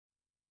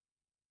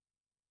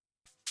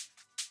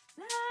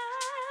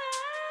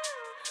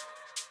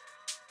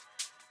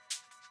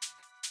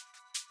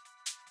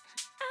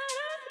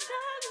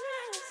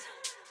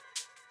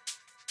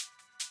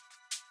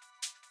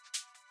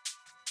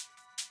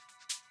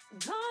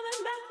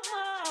Coming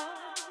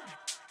backward,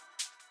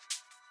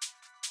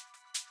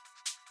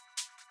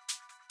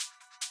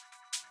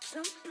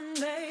 something,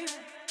 baby,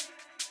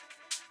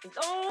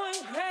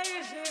 going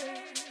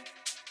crazy.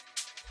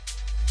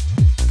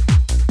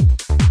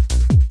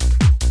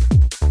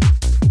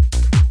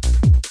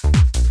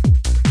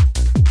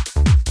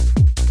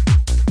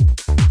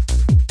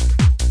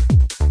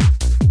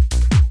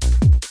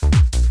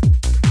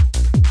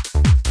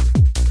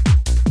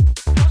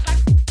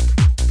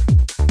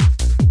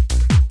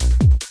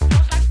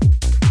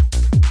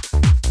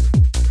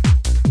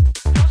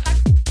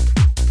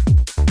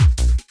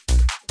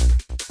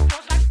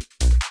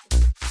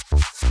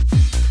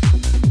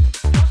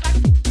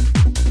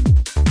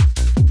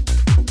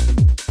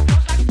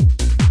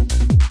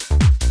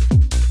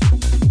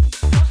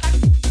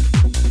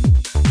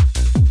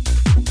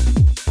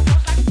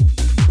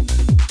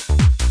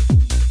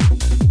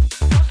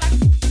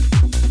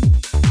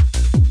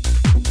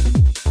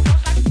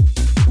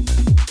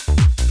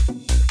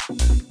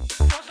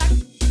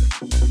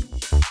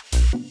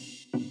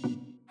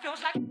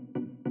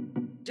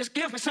 Just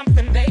give me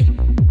something, babe.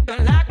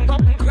 Feel like I'm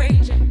going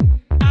crazy.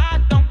 I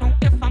don't know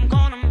if I'm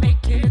gonna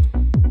make it.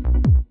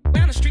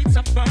 When the streets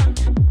are burned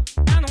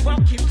and the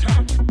world keeps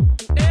turning,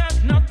 and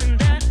there's nothing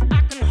that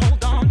I can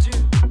hold on to.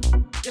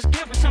 Just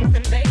give me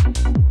something, babe.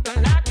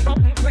 Feel like I'm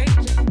going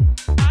crazy.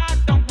 I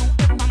don't know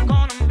if I'm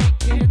gonna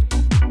make it.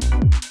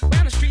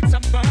 When the streets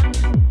are burned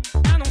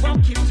and the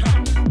world keeps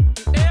turning,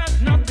 and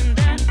there's nothing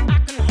that I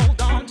can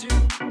hold on to.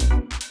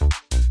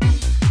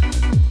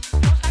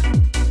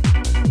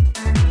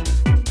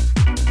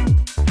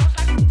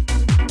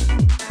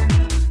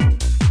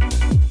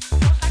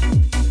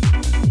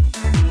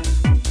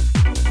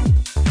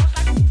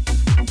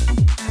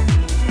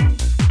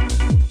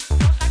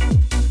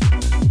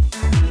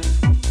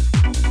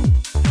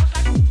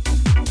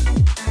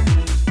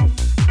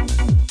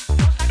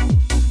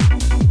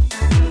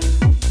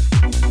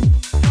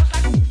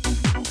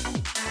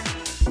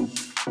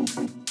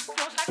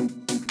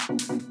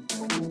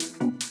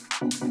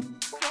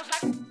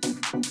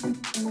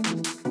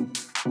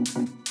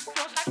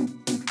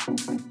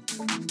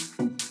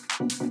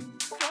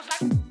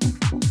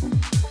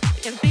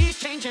 In these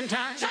changing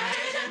times,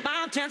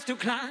 mountains to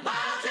climb.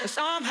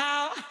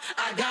 Somehow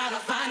I gotta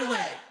find a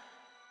way.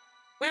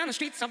 When the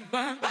streets are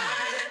burned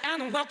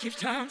and the world keeps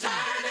turning,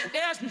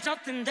 there's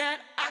something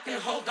that I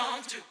can hold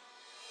on to.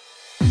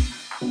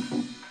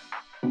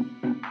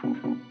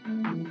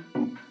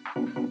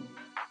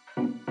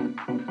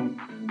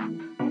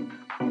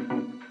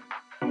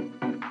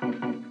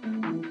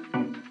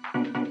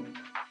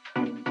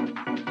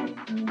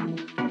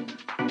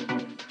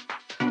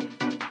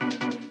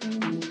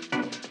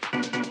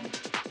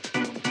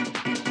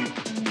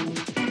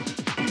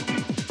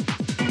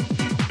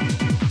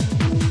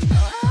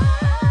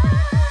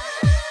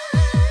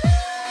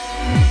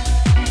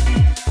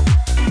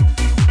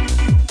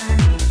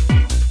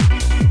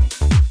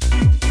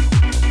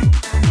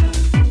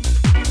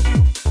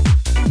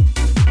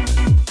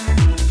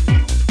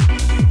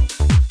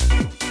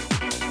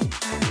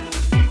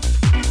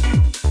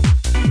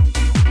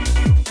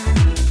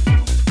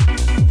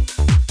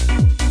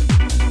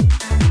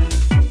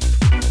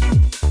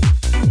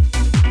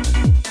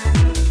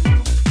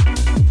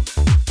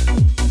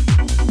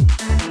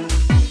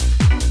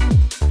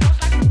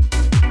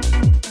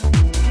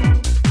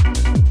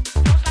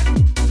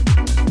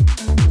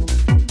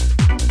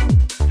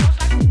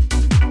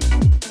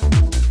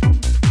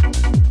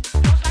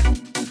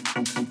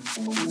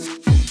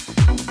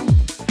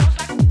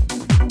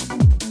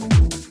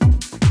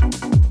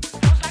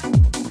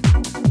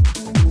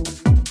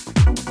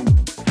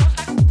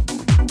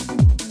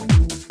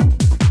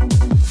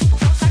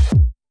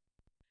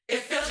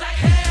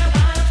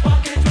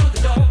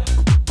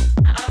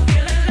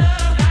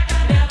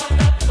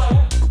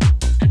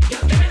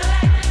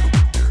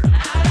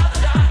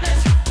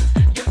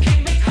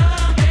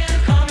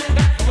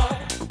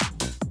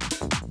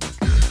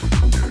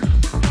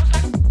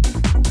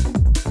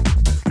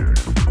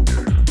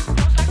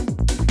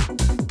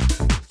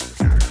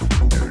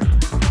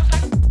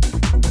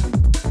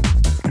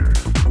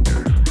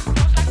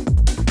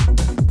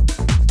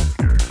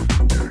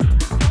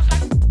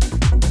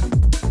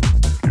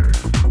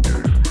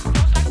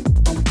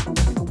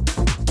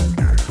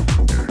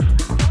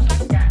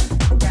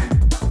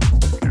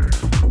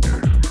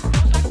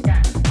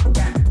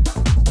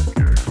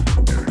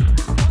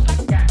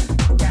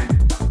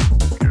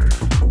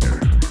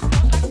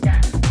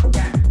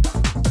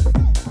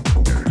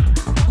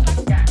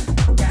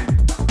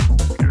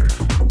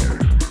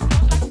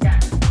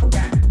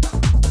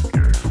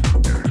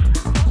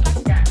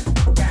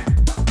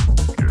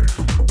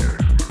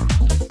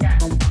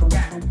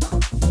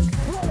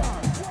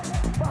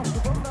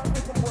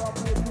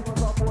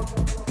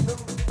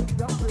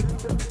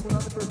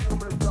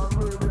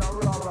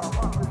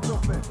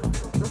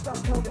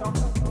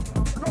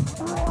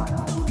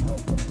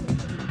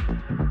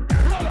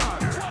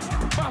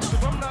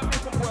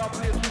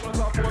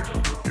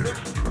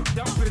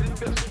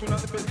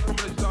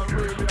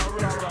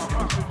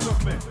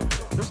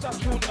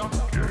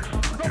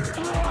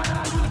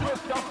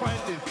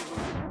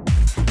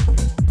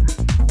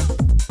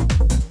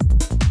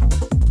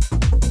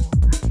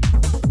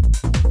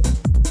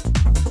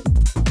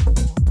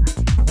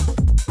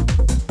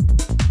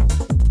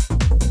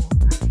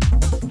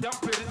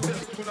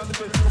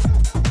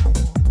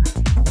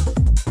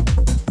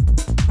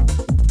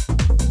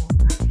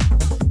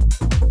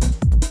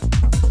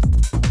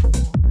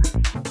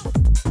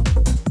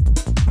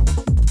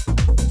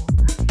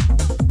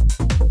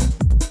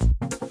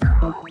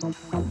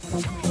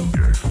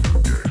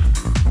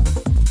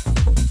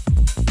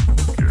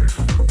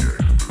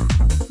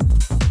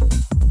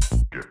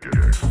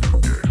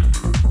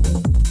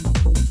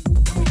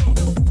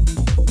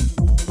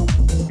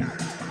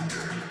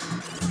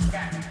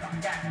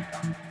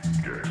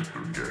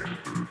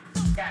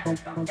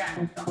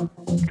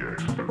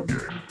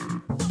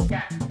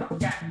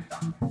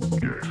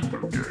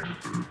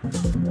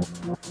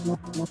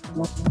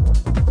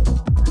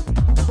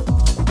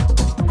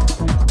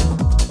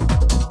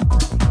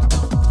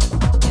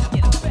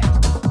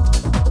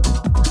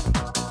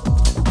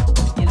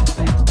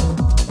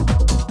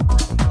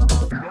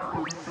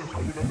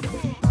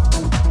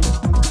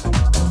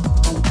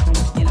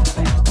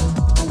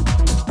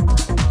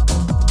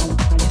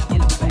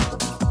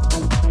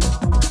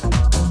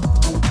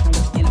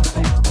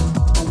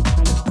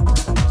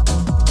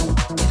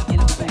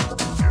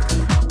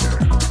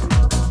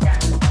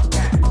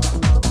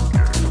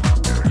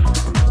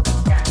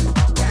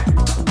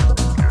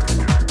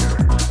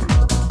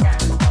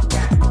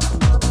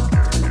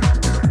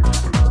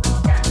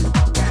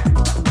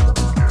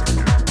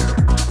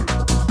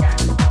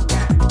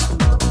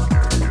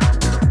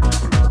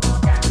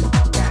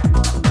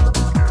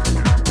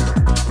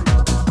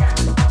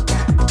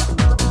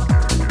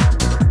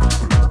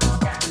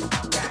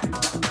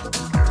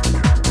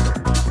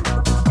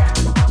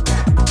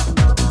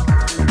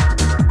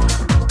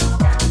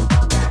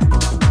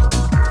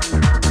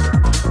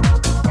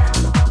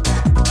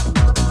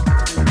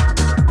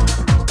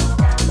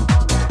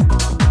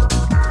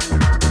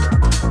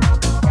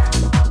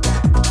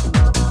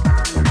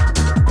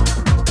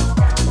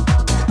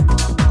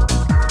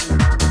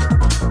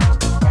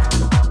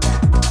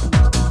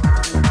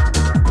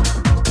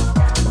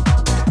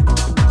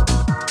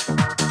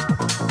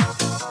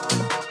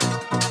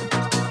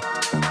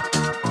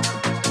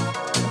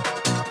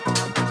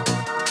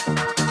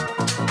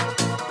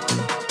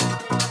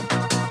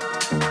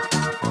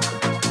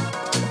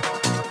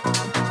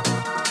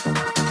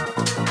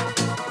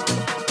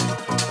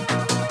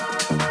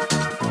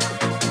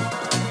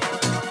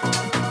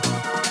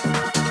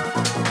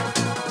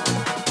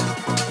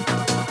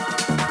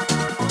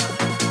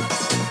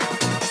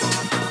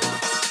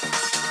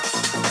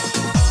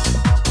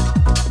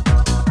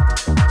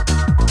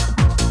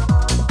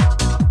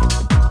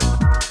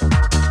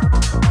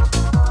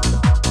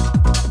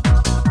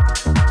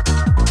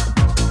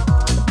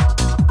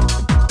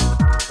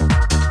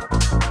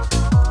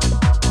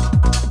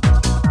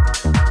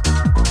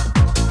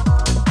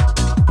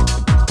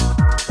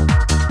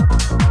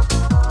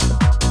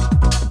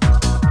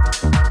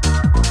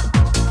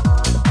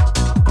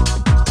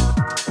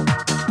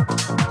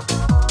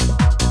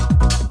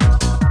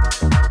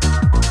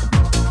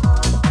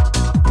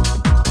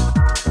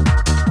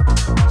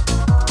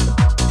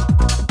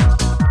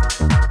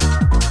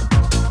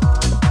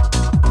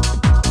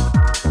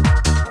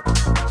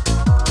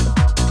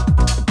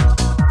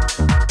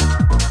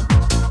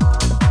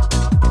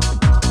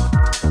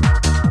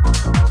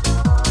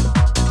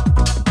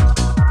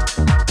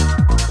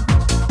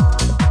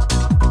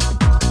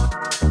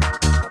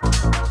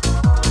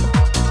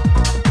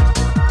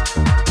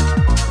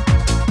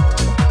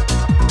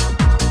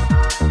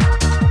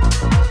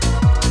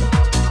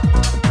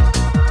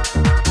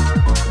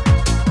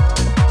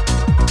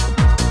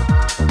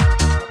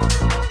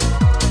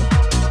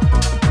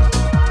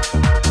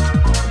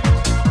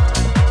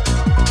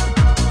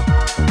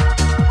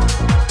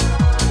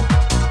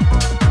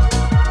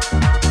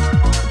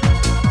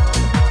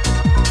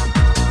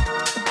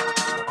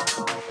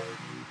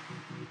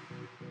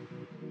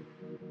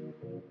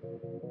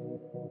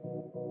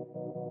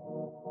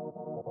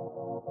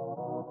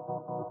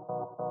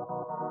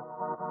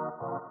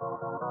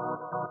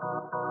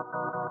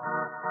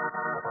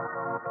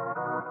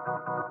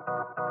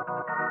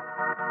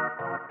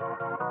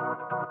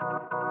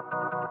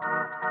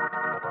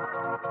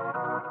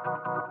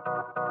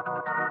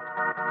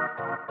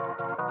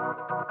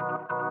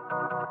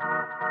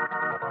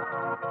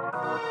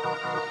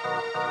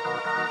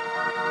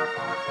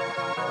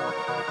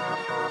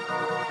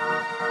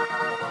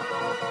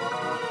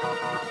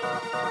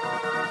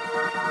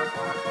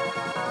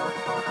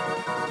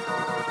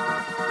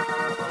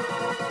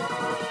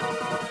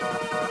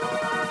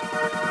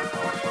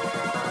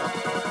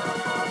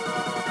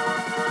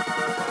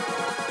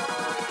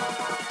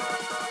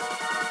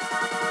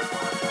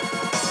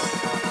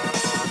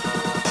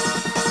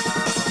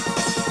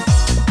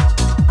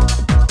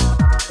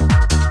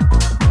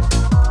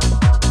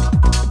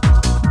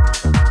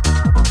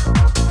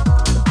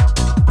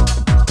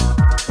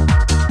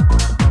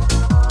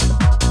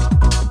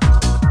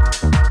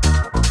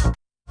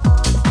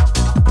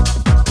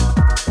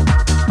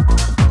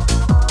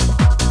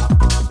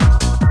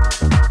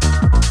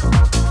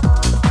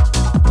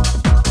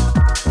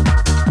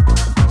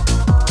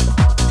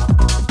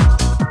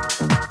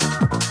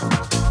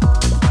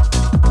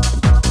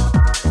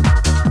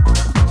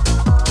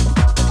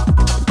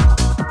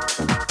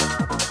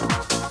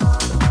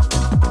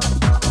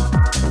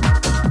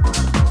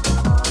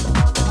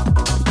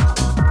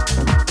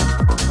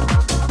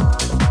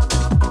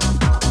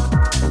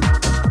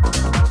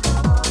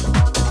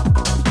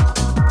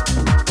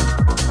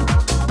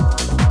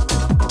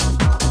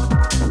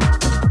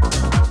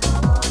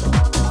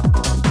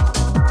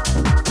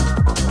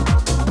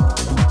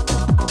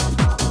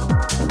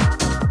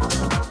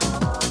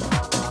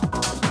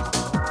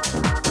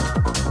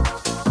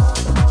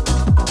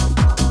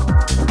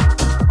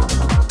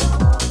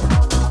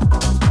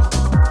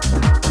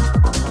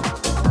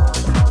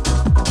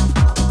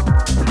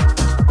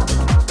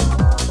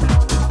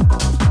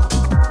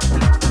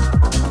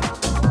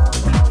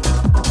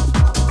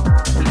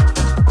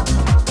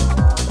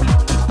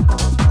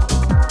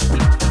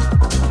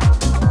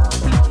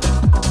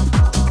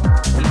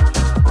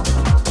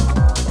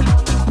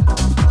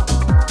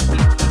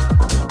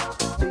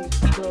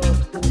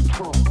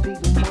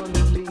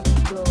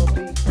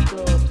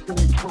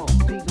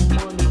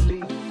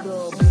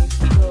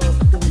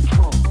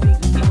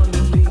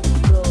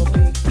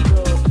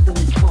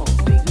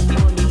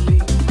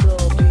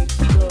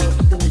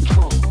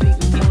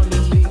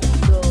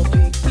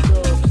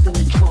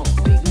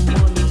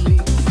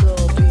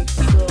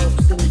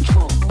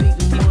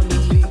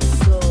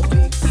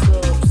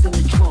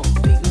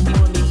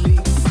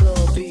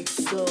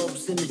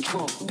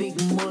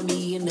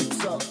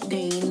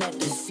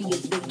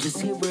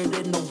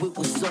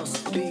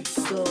 big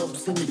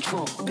subs in the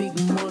trunk, big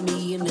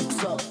money in the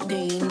tuck. They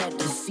ain't at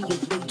to see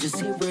it, they just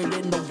hear it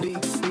in the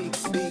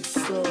big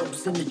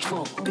subs in the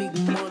trunk, big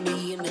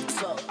money in the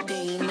tuck. They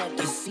ain't at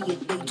to see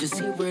it, they just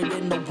hear it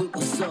in the whip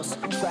was us.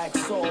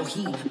 Tracks all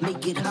heat,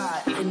 make it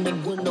hot in the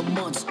winter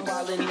months.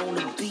 Riding on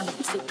the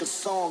beat, take a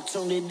song,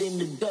 turn it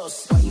into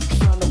dust. Why you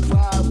tryna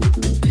ride with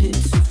the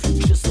pits if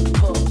you just a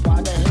pup?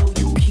 Why the hell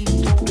you keep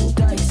rolling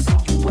dice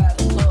and you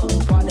out of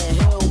luck? Why the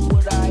hell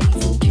would I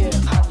even care?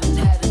 I done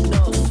had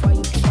enough. Why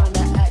you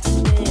tryna act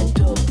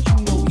stand up? You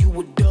know you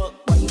a duck.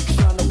 Why you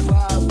tryna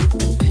ride with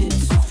the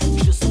pits if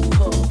you just a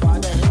pup? Why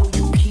the hell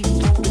you keep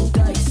rolling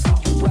dice and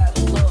you out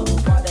of luck?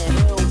 Why the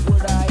hell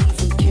would I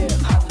even care?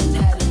 I done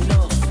had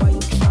enough. Why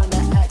you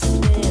tryna act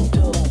stand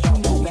up? You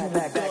know you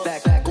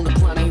back on the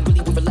grind. I ain't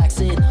really been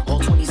relaxing. All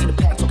 20s in the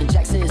pack, talking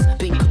Jacksons.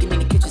 Been cooking in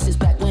the kitchen since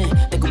back when.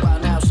 They go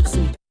wild now, should've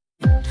seen.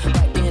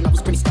 Back then I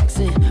was pretty stacks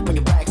in. Bring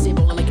your racks in,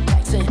 ballin' like a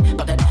Paxton.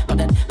 About that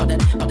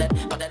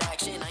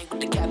action. I ain't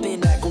with the cap in.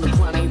 Back on the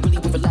grind, I ain't really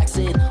been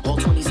relaxing. All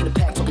 20s in the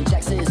pack, talking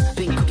Jacksons.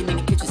 Been cooking in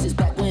the kitchen since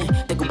back when.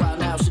 They go wild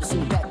now, should've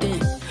seen me back then.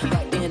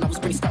 Back then I was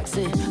pretty stacks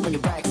in. Bring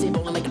your racks in,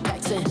 ballin' like a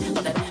Paxton.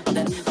 About that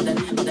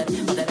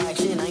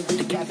action. I ain't with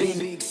the cap in.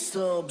 Big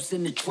subs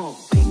in the trunk,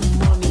 big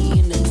money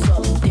in the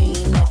tub. They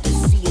ain't at to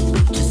see it,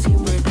 they just hear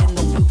it in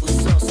the whip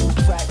was us.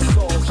 Tracks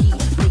all heat,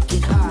 make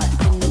it hot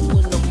in the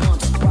winter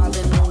months.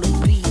 Riding on the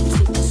beat,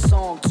 take a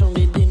song, turn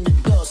it into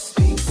dust.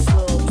 Big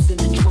subs in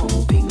the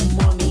trunk, big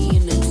money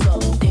in the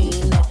tub. They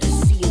ain't at to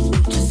see it,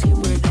 they just hear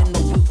it in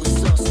the whip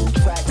was us.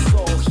 Tracks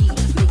all heat,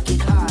 make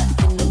it hot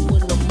in the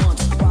winter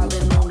months.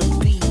 Riding on the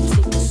beat,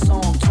 take a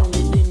song, turn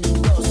it into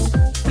dust.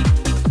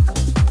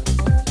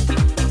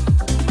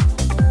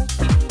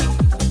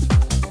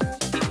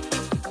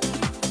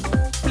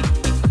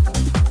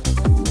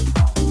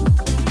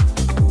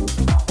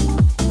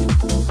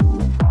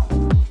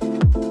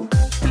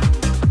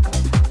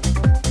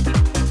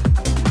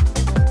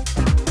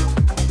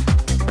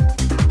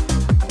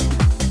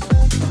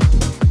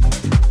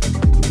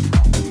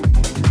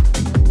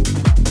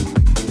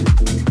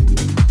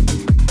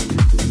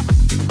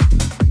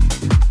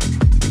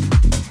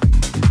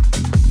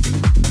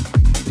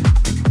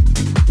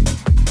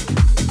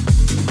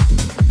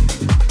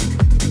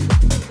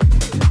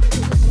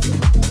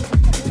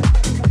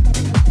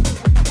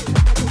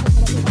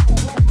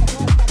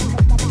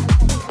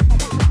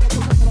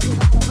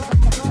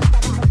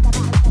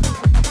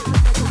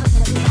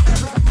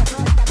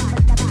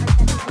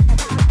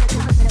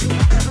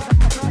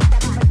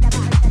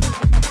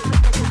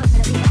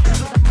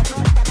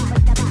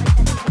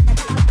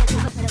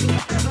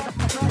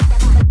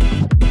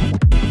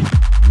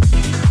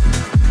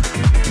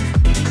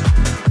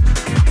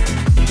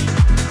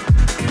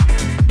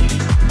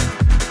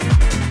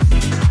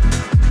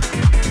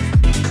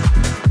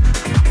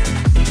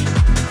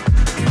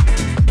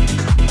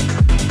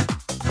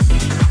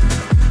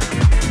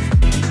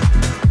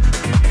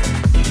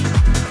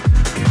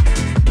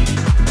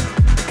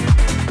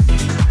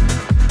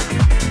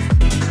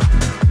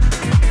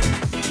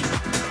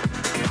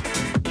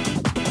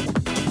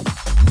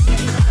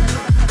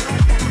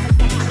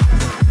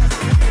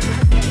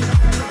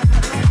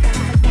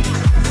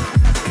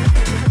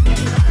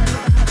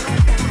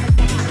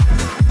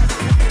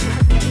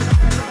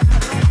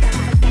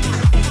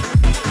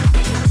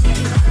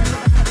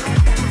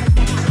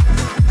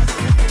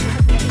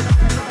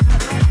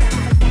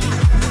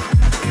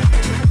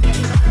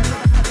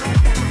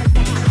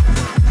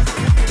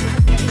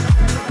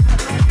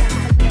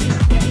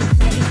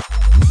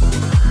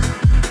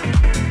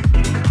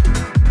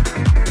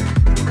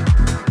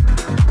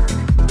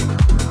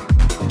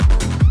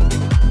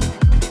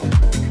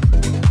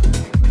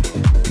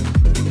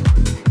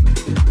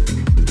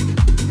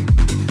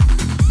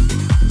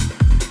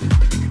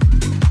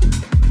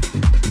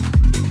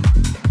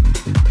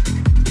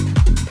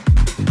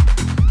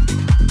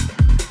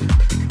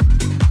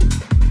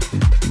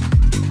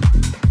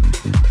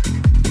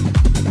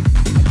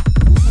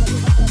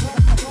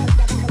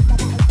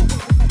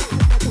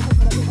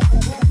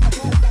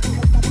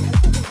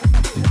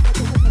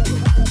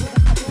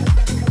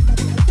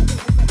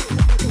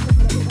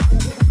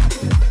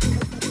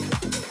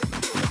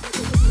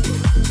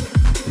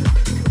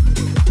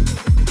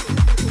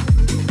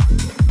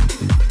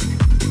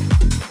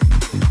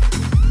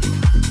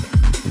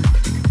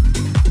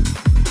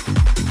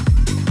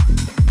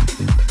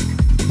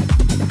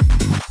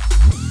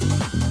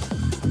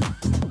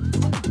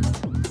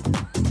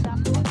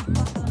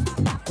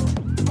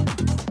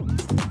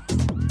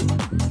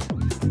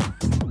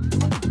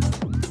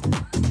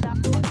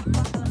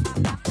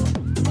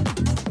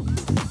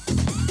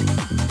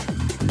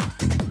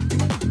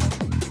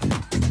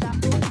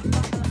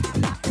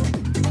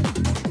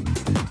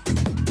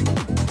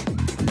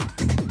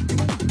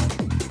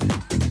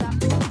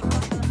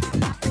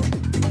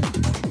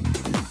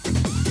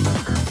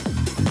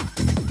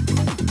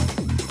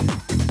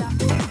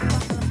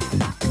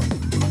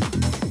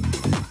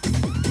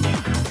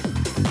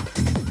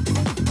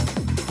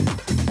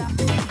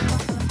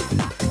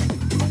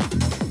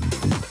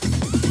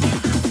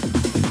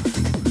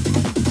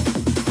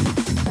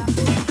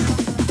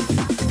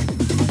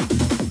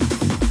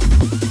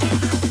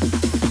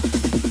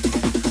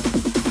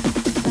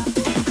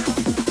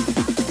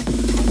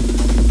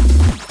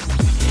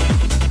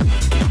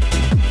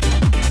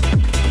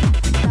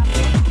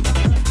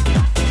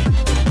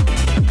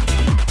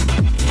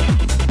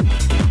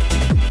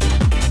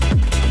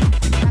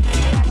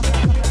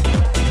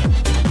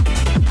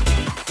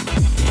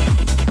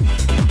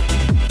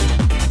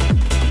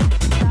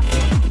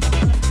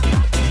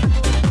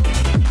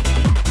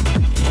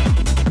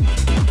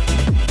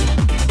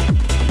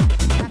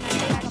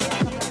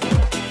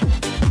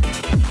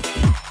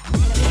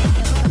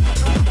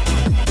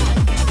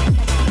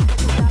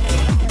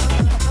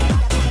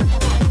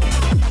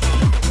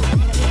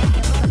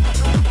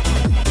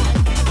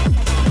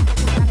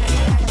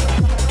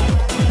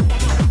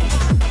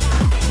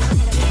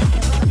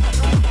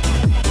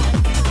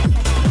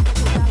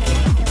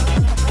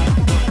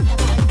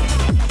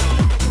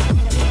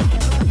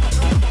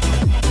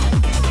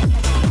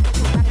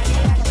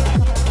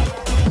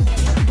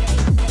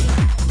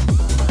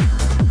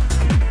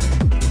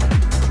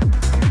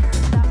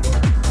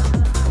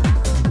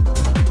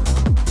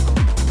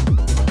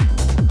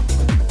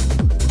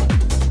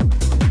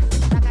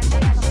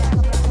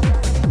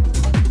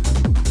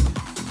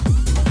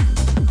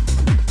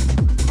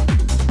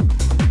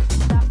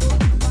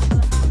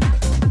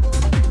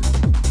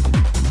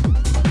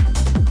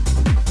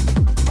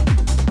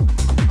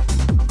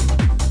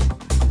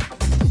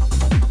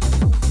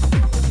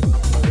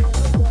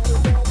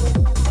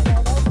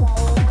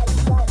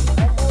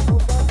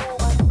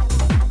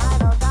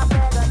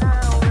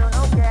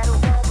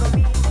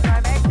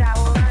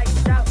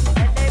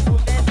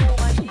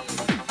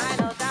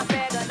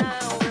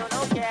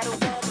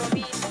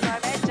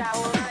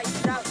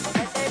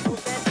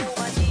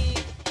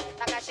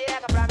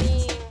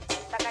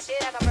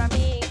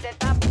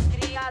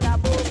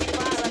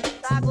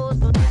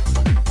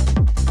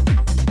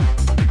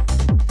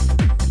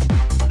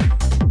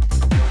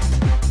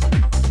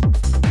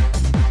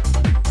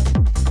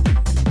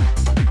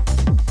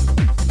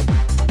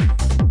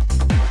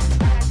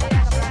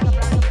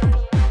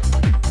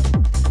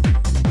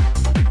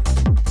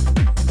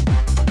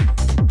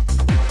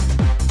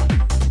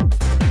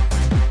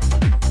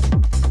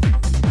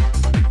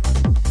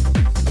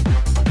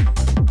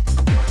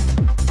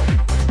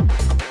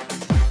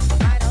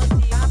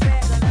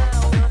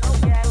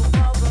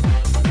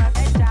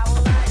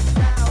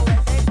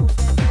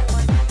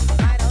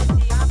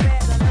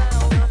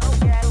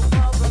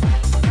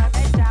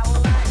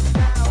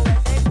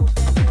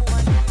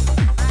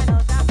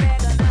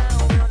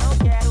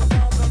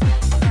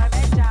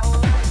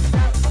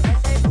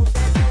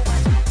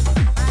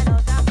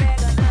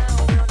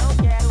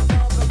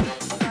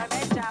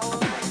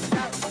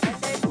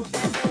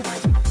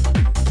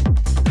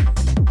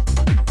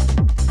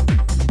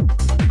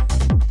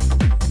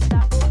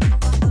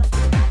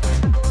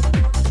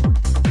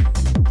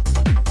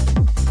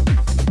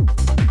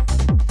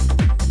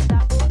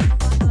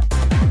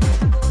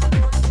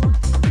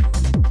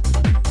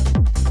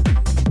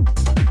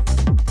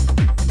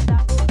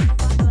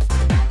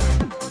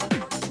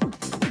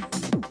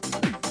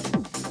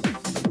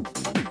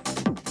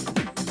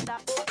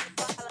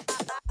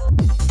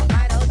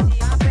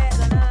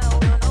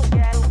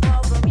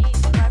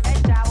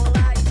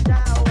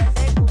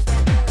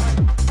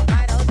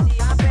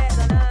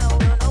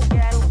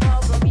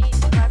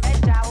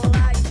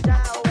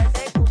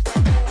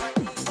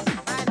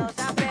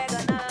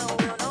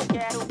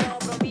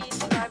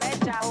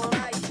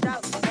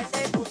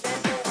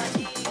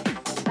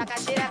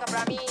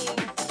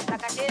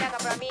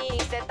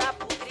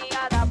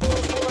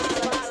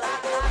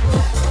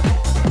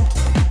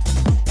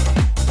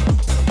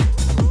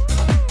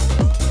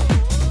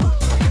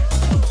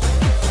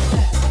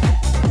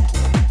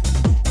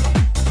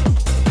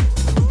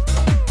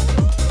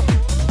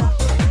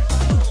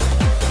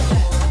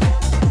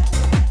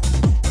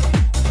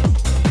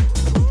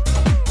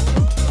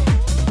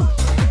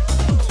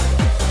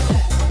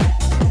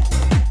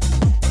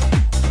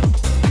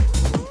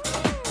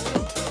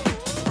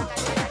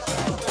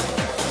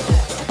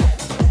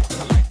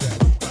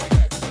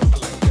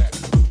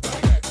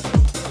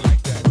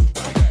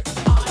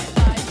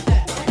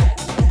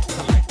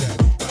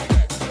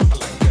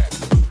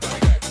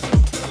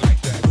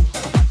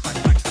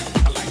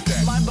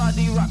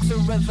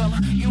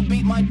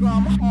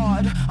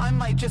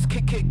 might just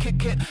kick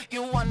it.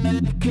 You wanna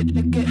lick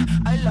it.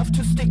 I love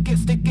to stick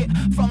it.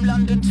 From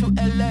London to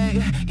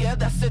LA, yeah,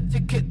 that's a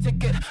ticket.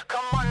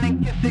 Come on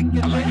and get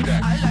it. I like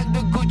that. I like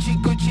the Gucci.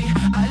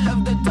 I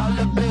love the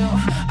dollar bill.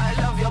 I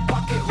love your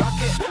pocket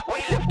rocket.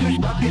 We live to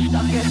stuck it.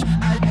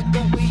 I like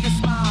the way you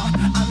smile.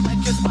 I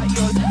might just bite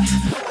your lip.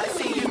 I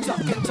see you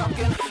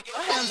talking.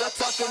 Your hands are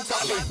talking.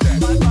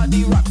 My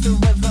body rocks the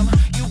rhythm.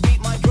 You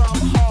beat my drum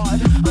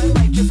hard. I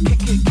might just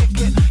kick it.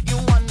 You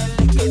wanna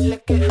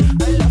lick it.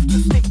 I love to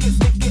stick it.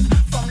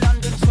 From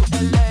London to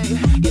LA,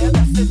 yeah,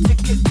 that's the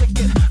ticket.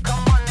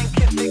 Come on and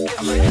kiss it.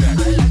 I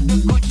like the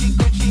Gucci.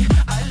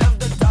 I love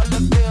the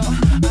dollar bill.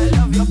 I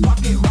love your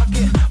pocket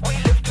rocket. We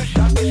live to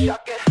shock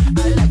it.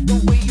 I like the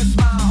way you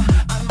smile.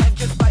 I might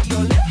just bite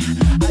your lip.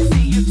 I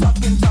see you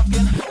talking.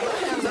 Your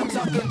hands are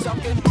talking.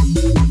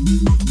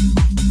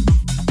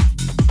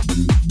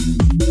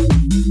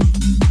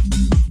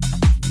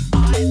 I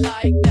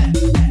like that.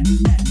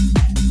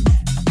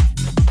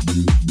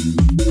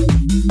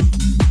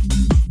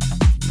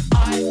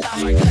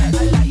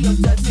 I like your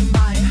dirty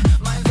mind.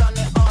 Mine's on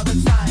it all the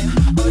time.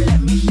 Oh,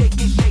 let me shake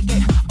it.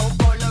 Oh,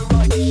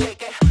 Polaroid,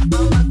 shake it.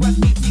 I'm a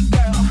graffiti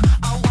girl.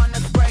 I wanna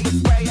spray it.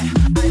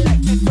 I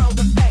like to throw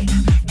the paint.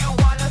 You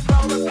wanna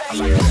throw the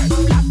paint.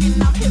 I'm locking,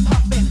 I'm hip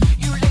hopping.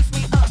 You lace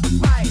me up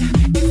right.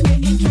 It's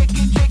getting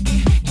tricky.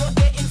 You're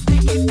getting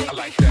sticky. I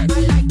like that. I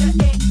like the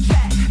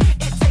 8-track.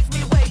 It takes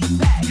me way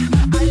back.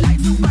 I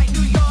like to write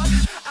New York.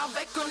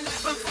 Avec un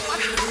open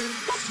fort.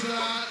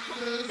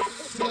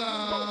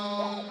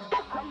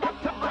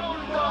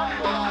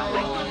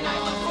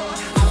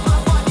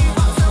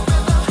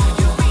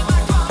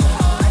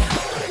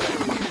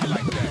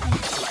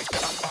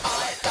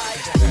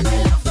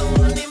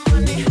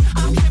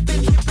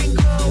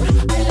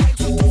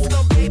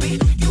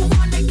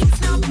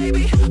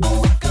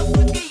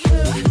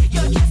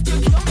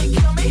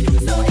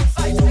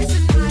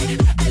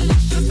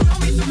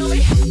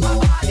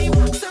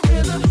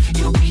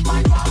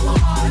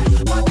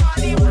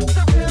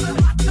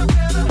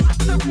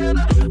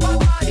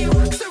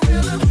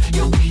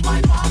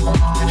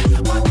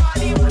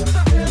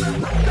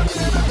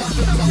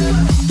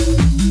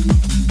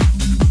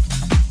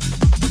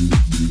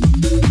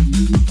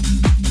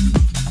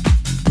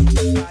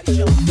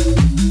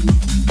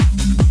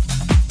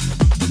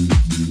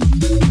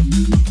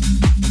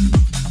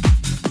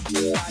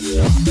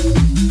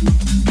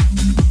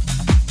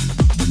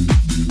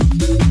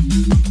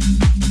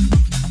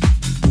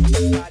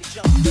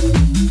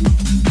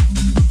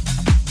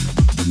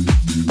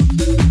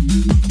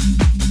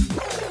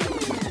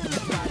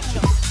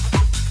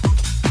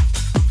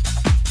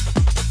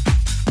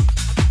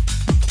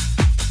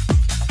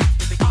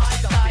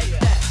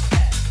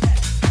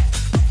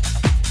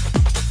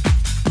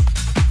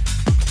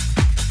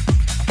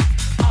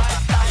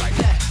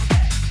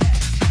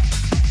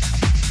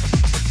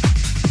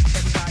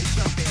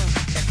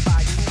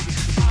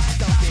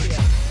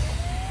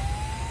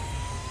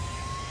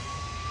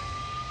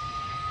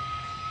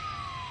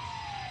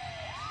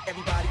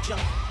 Everybody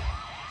jump.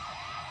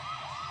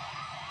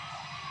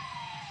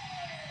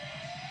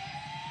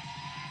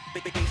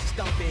 Big bass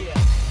stomp it.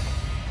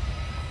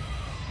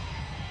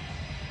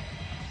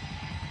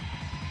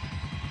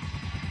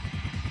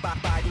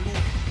 Body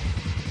move.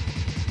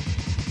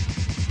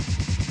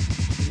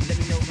 Let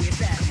me know where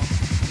it's at.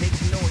 Make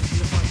some noise from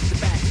the front to the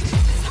back.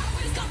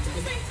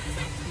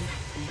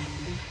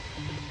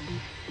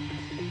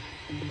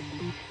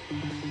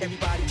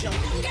 Everybody jump.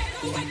 Get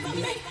away from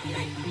me.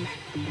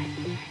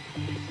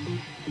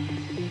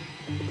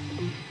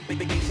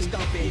 Big bass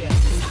stomp it.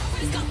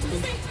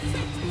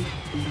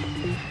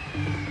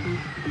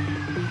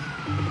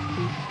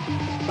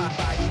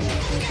 Body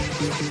move.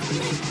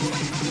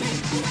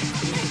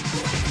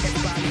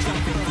 Everybody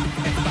jumping.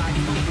 Everybody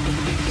moving.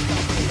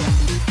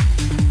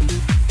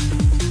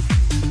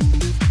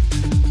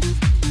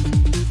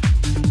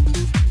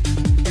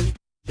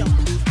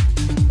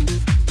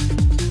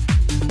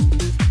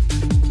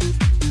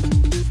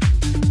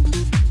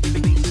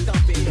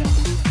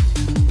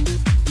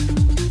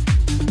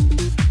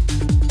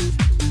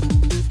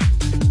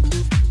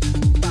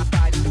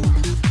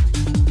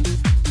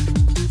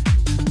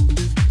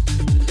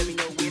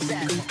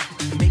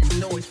 Make some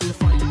noise from the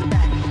front to the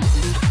back.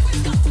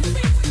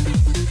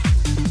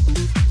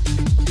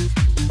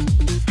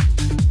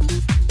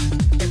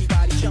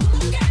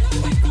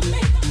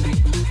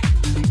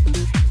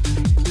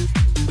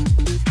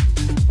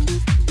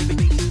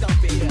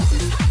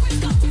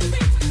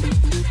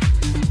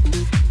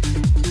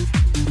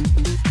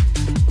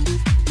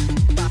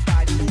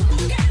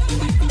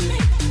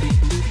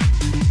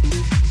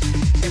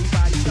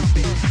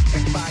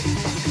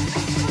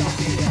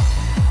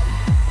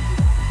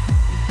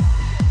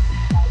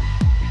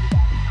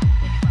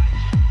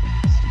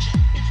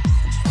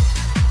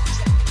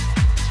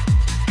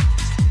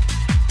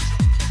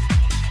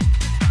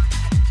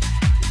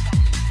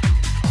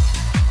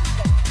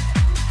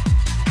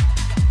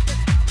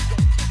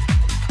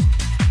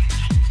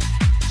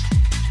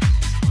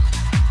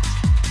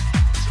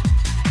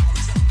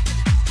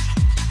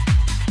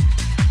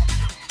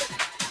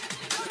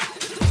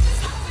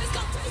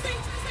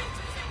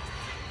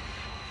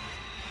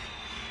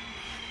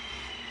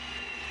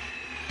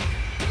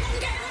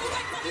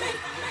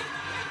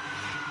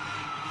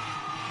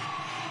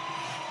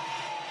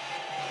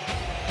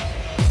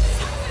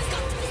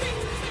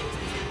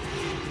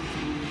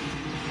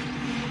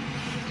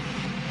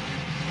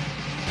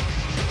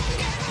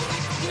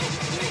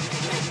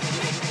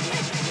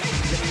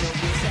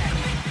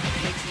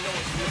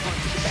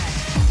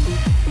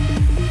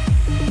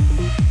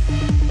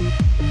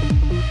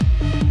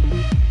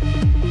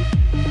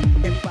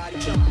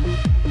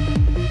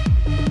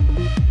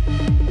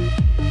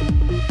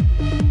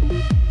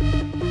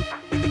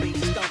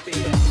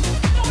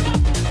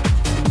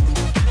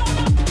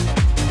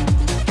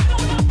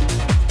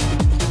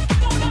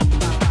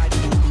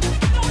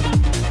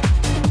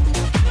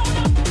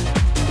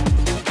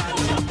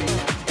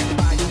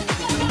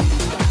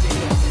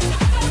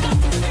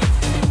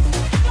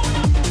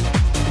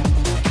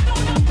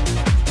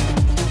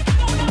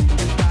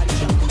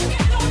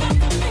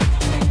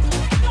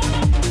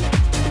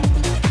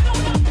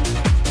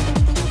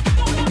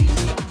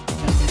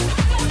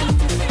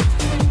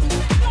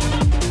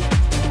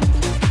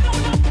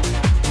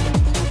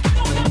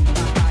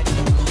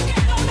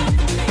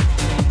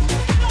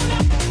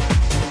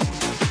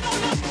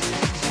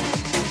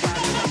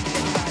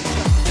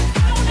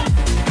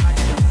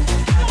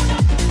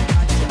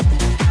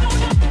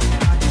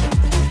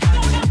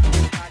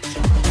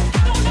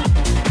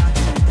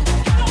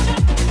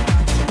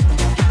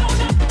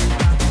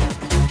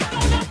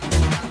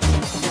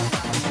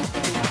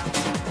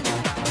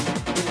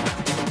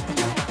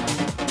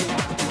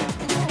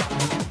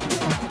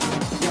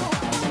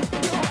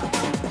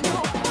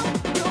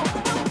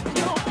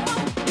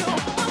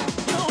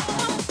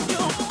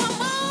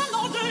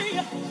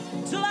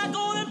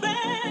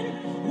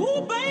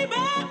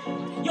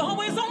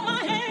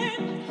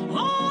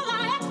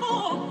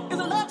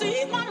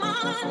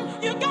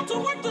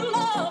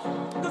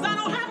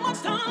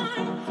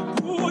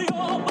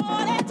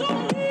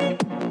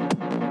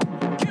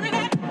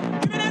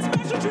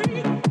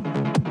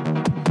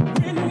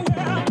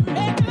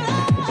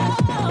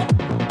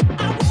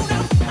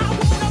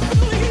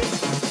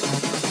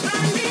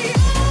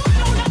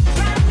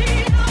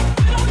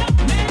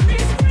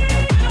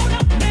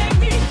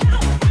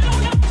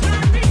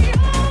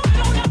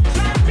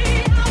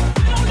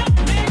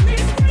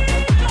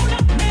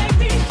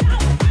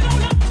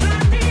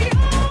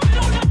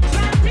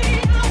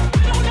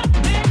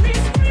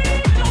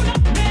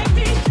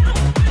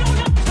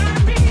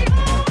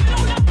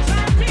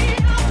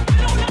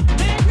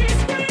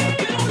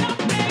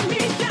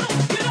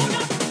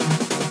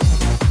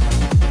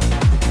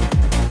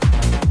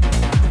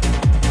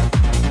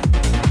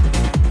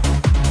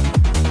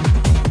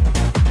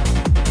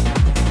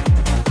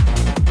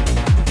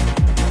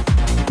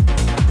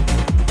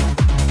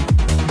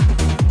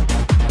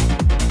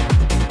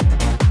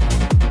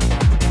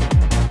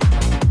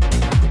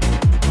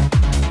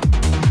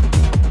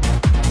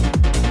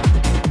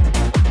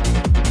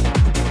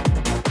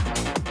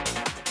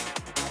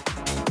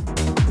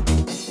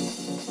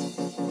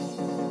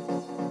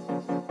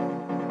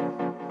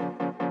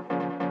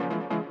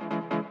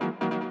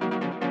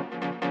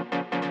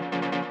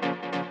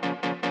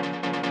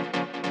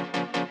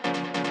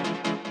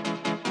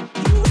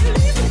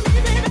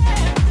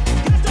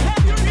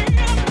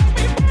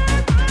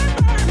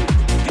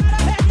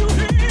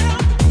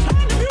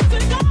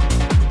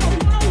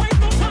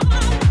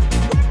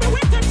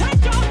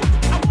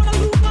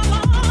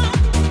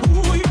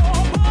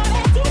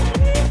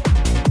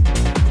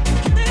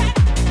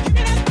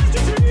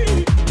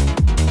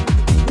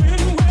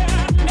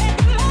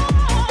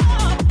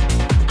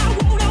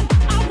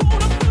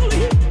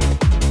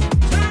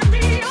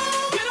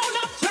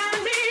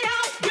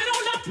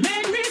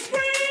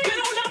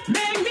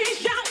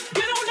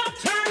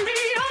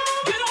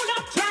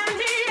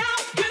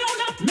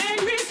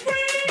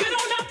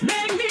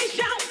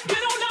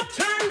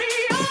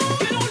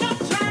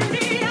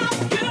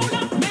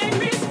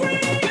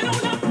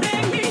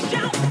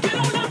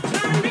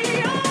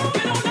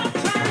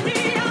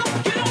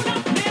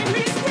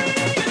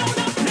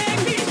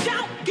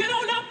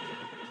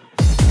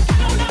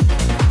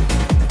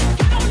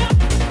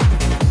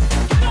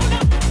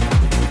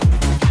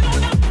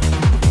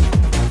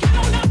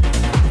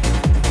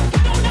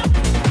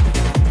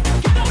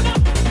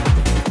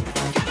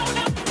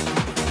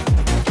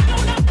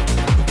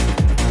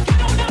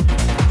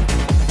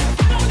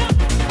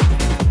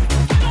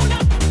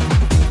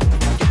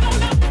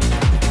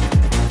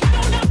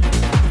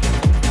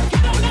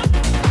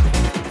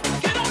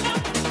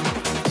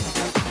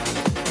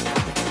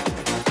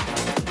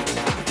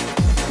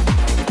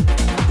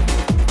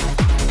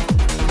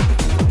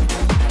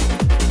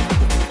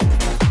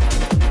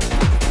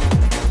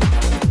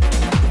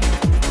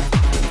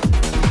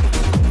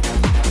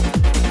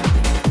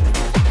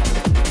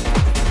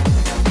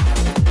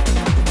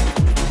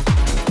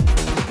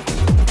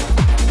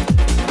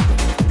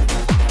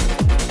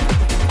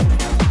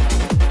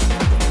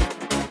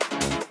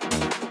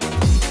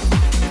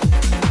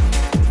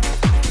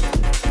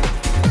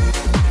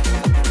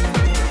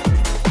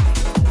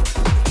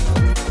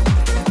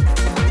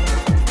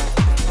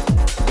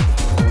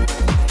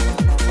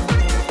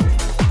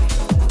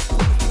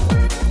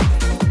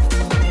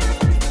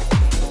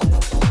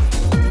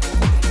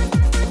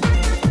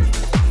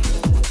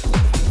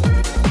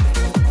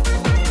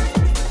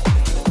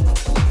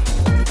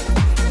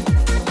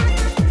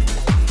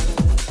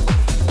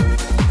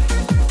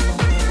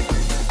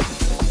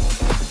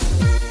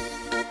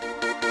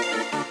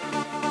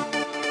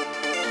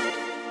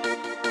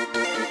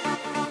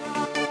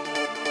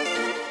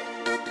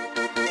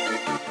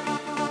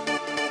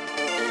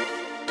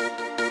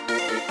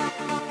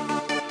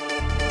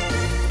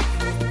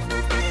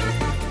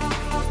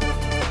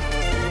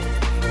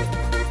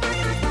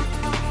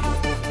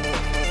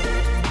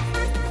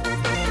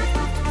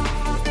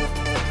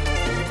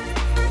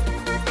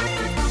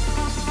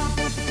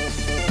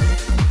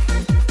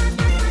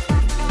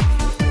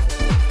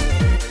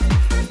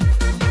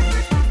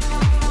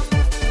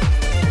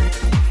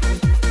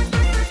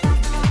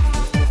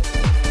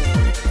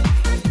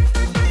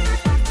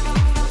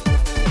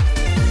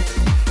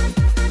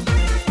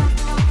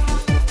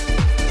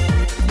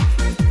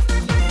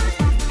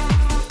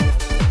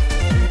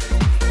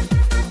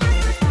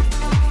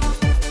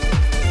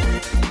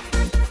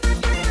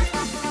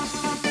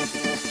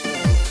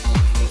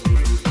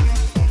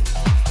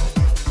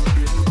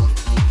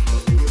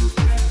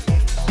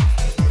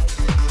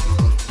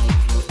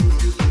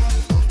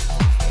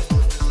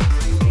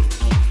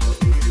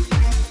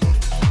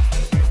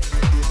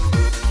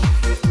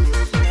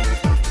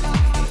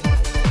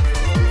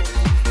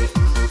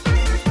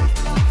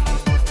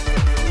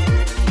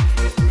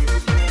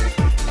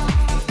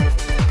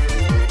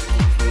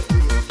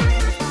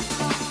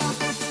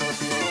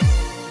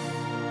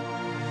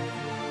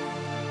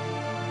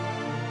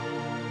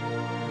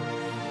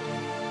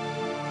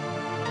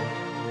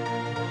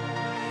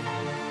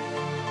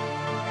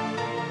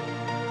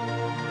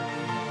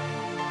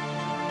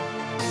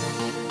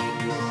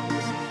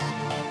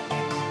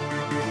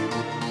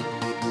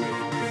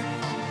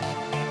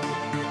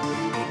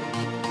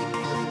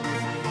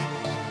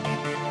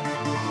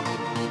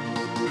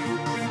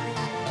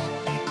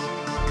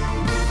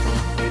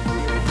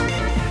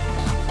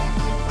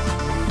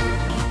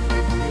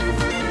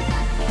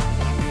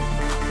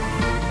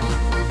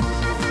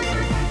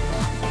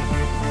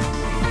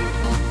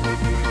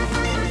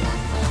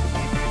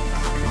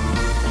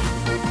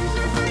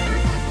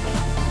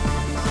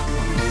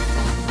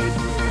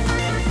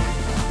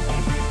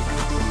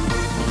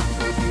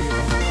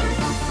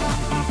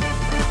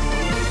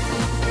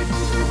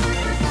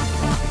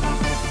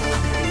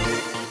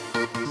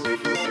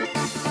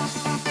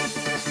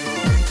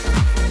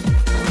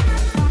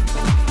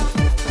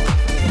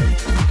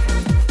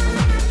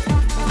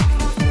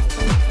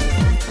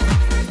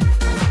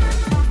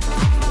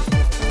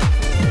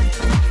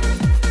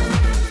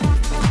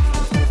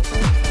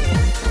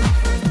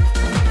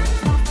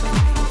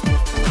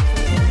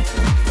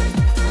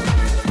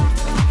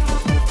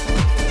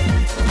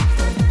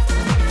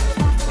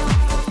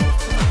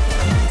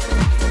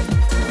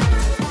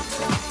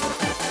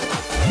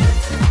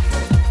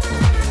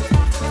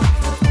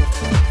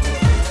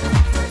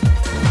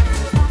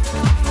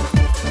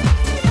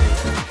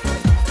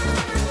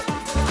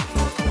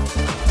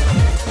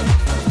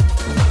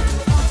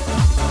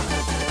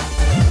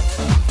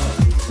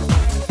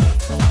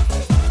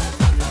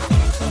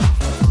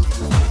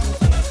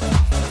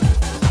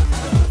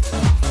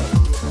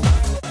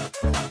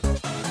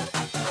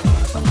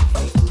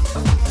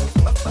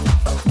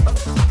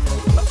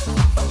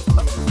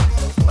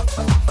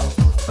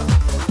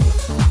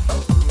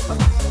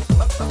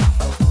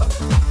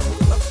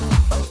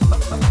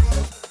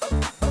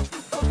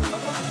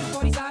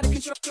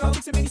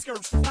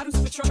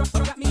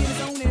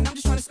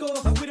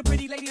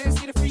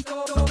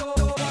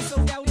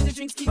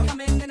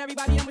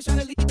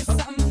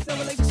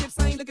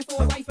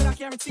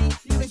 guarantee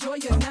you'll enjoy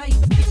your night.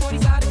 These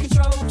parties out of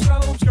control,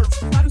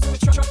 bottles of a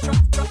truck,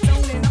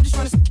 zoning. I'm just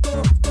trying to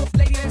score.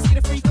 Lady, let's get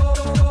a free call.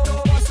 These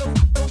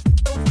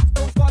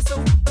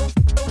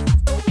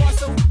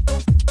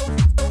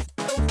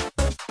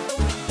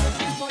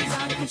parties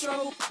out of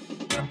control.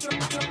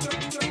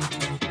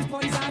 These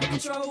parties out of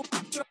control.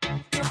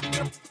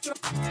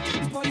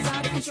 These parties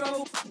out of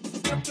control.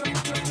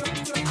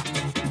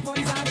 These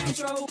parties out of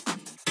control.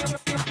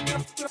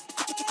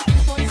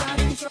 Parties out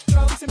of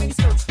control, so many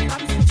skirts.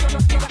 Bottles of a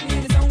truck, got me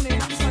in the zone,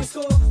 and I'm just trying to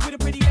score with a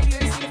pretty lady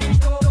that's get a free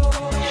call.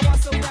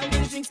 So down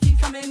when the drinks keep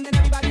coming, and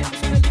everybody else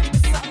trying to leave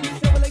with something.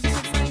 No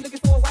relationships, I ain't looking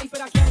for a wife,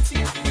 but I guarantee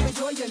you'll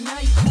enjoy your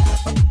night.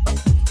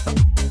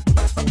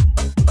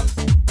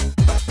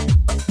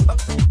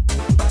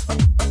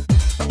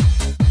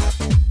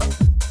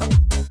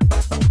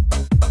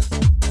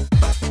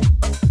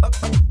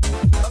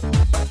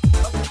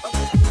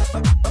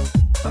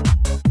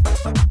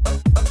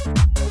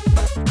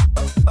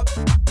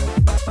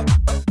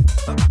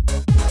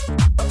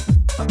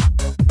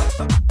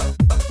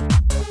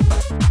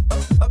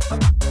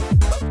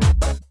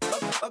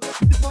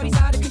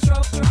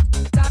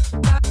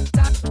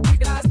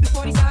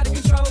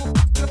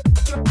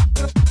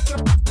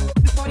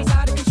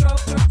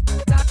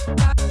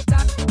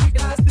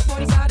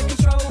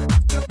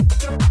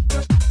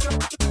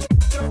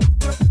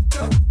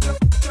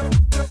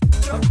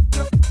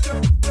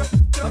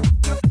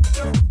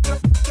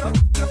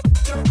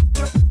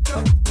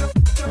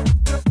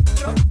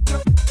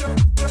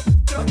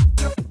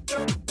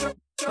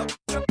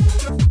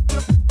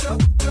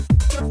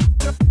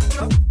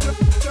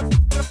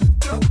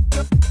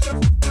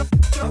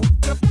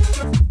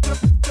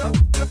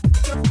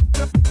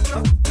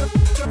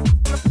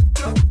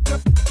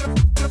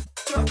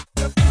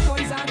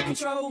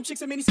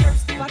 Chicks in mini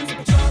skirts, bottles of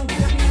Patron,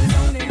 got me in the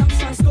zone, and I'm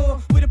just trying to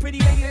score with a pretty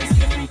lady that's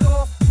get a free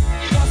call.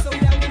 So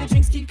down when the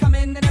drinks keep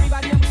coming, and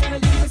everybody else trying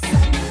to leave with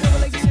something. No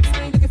relationships,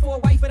 I ain't looking for a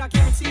wife, but I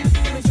guarantee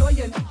you'll enjoy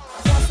your night.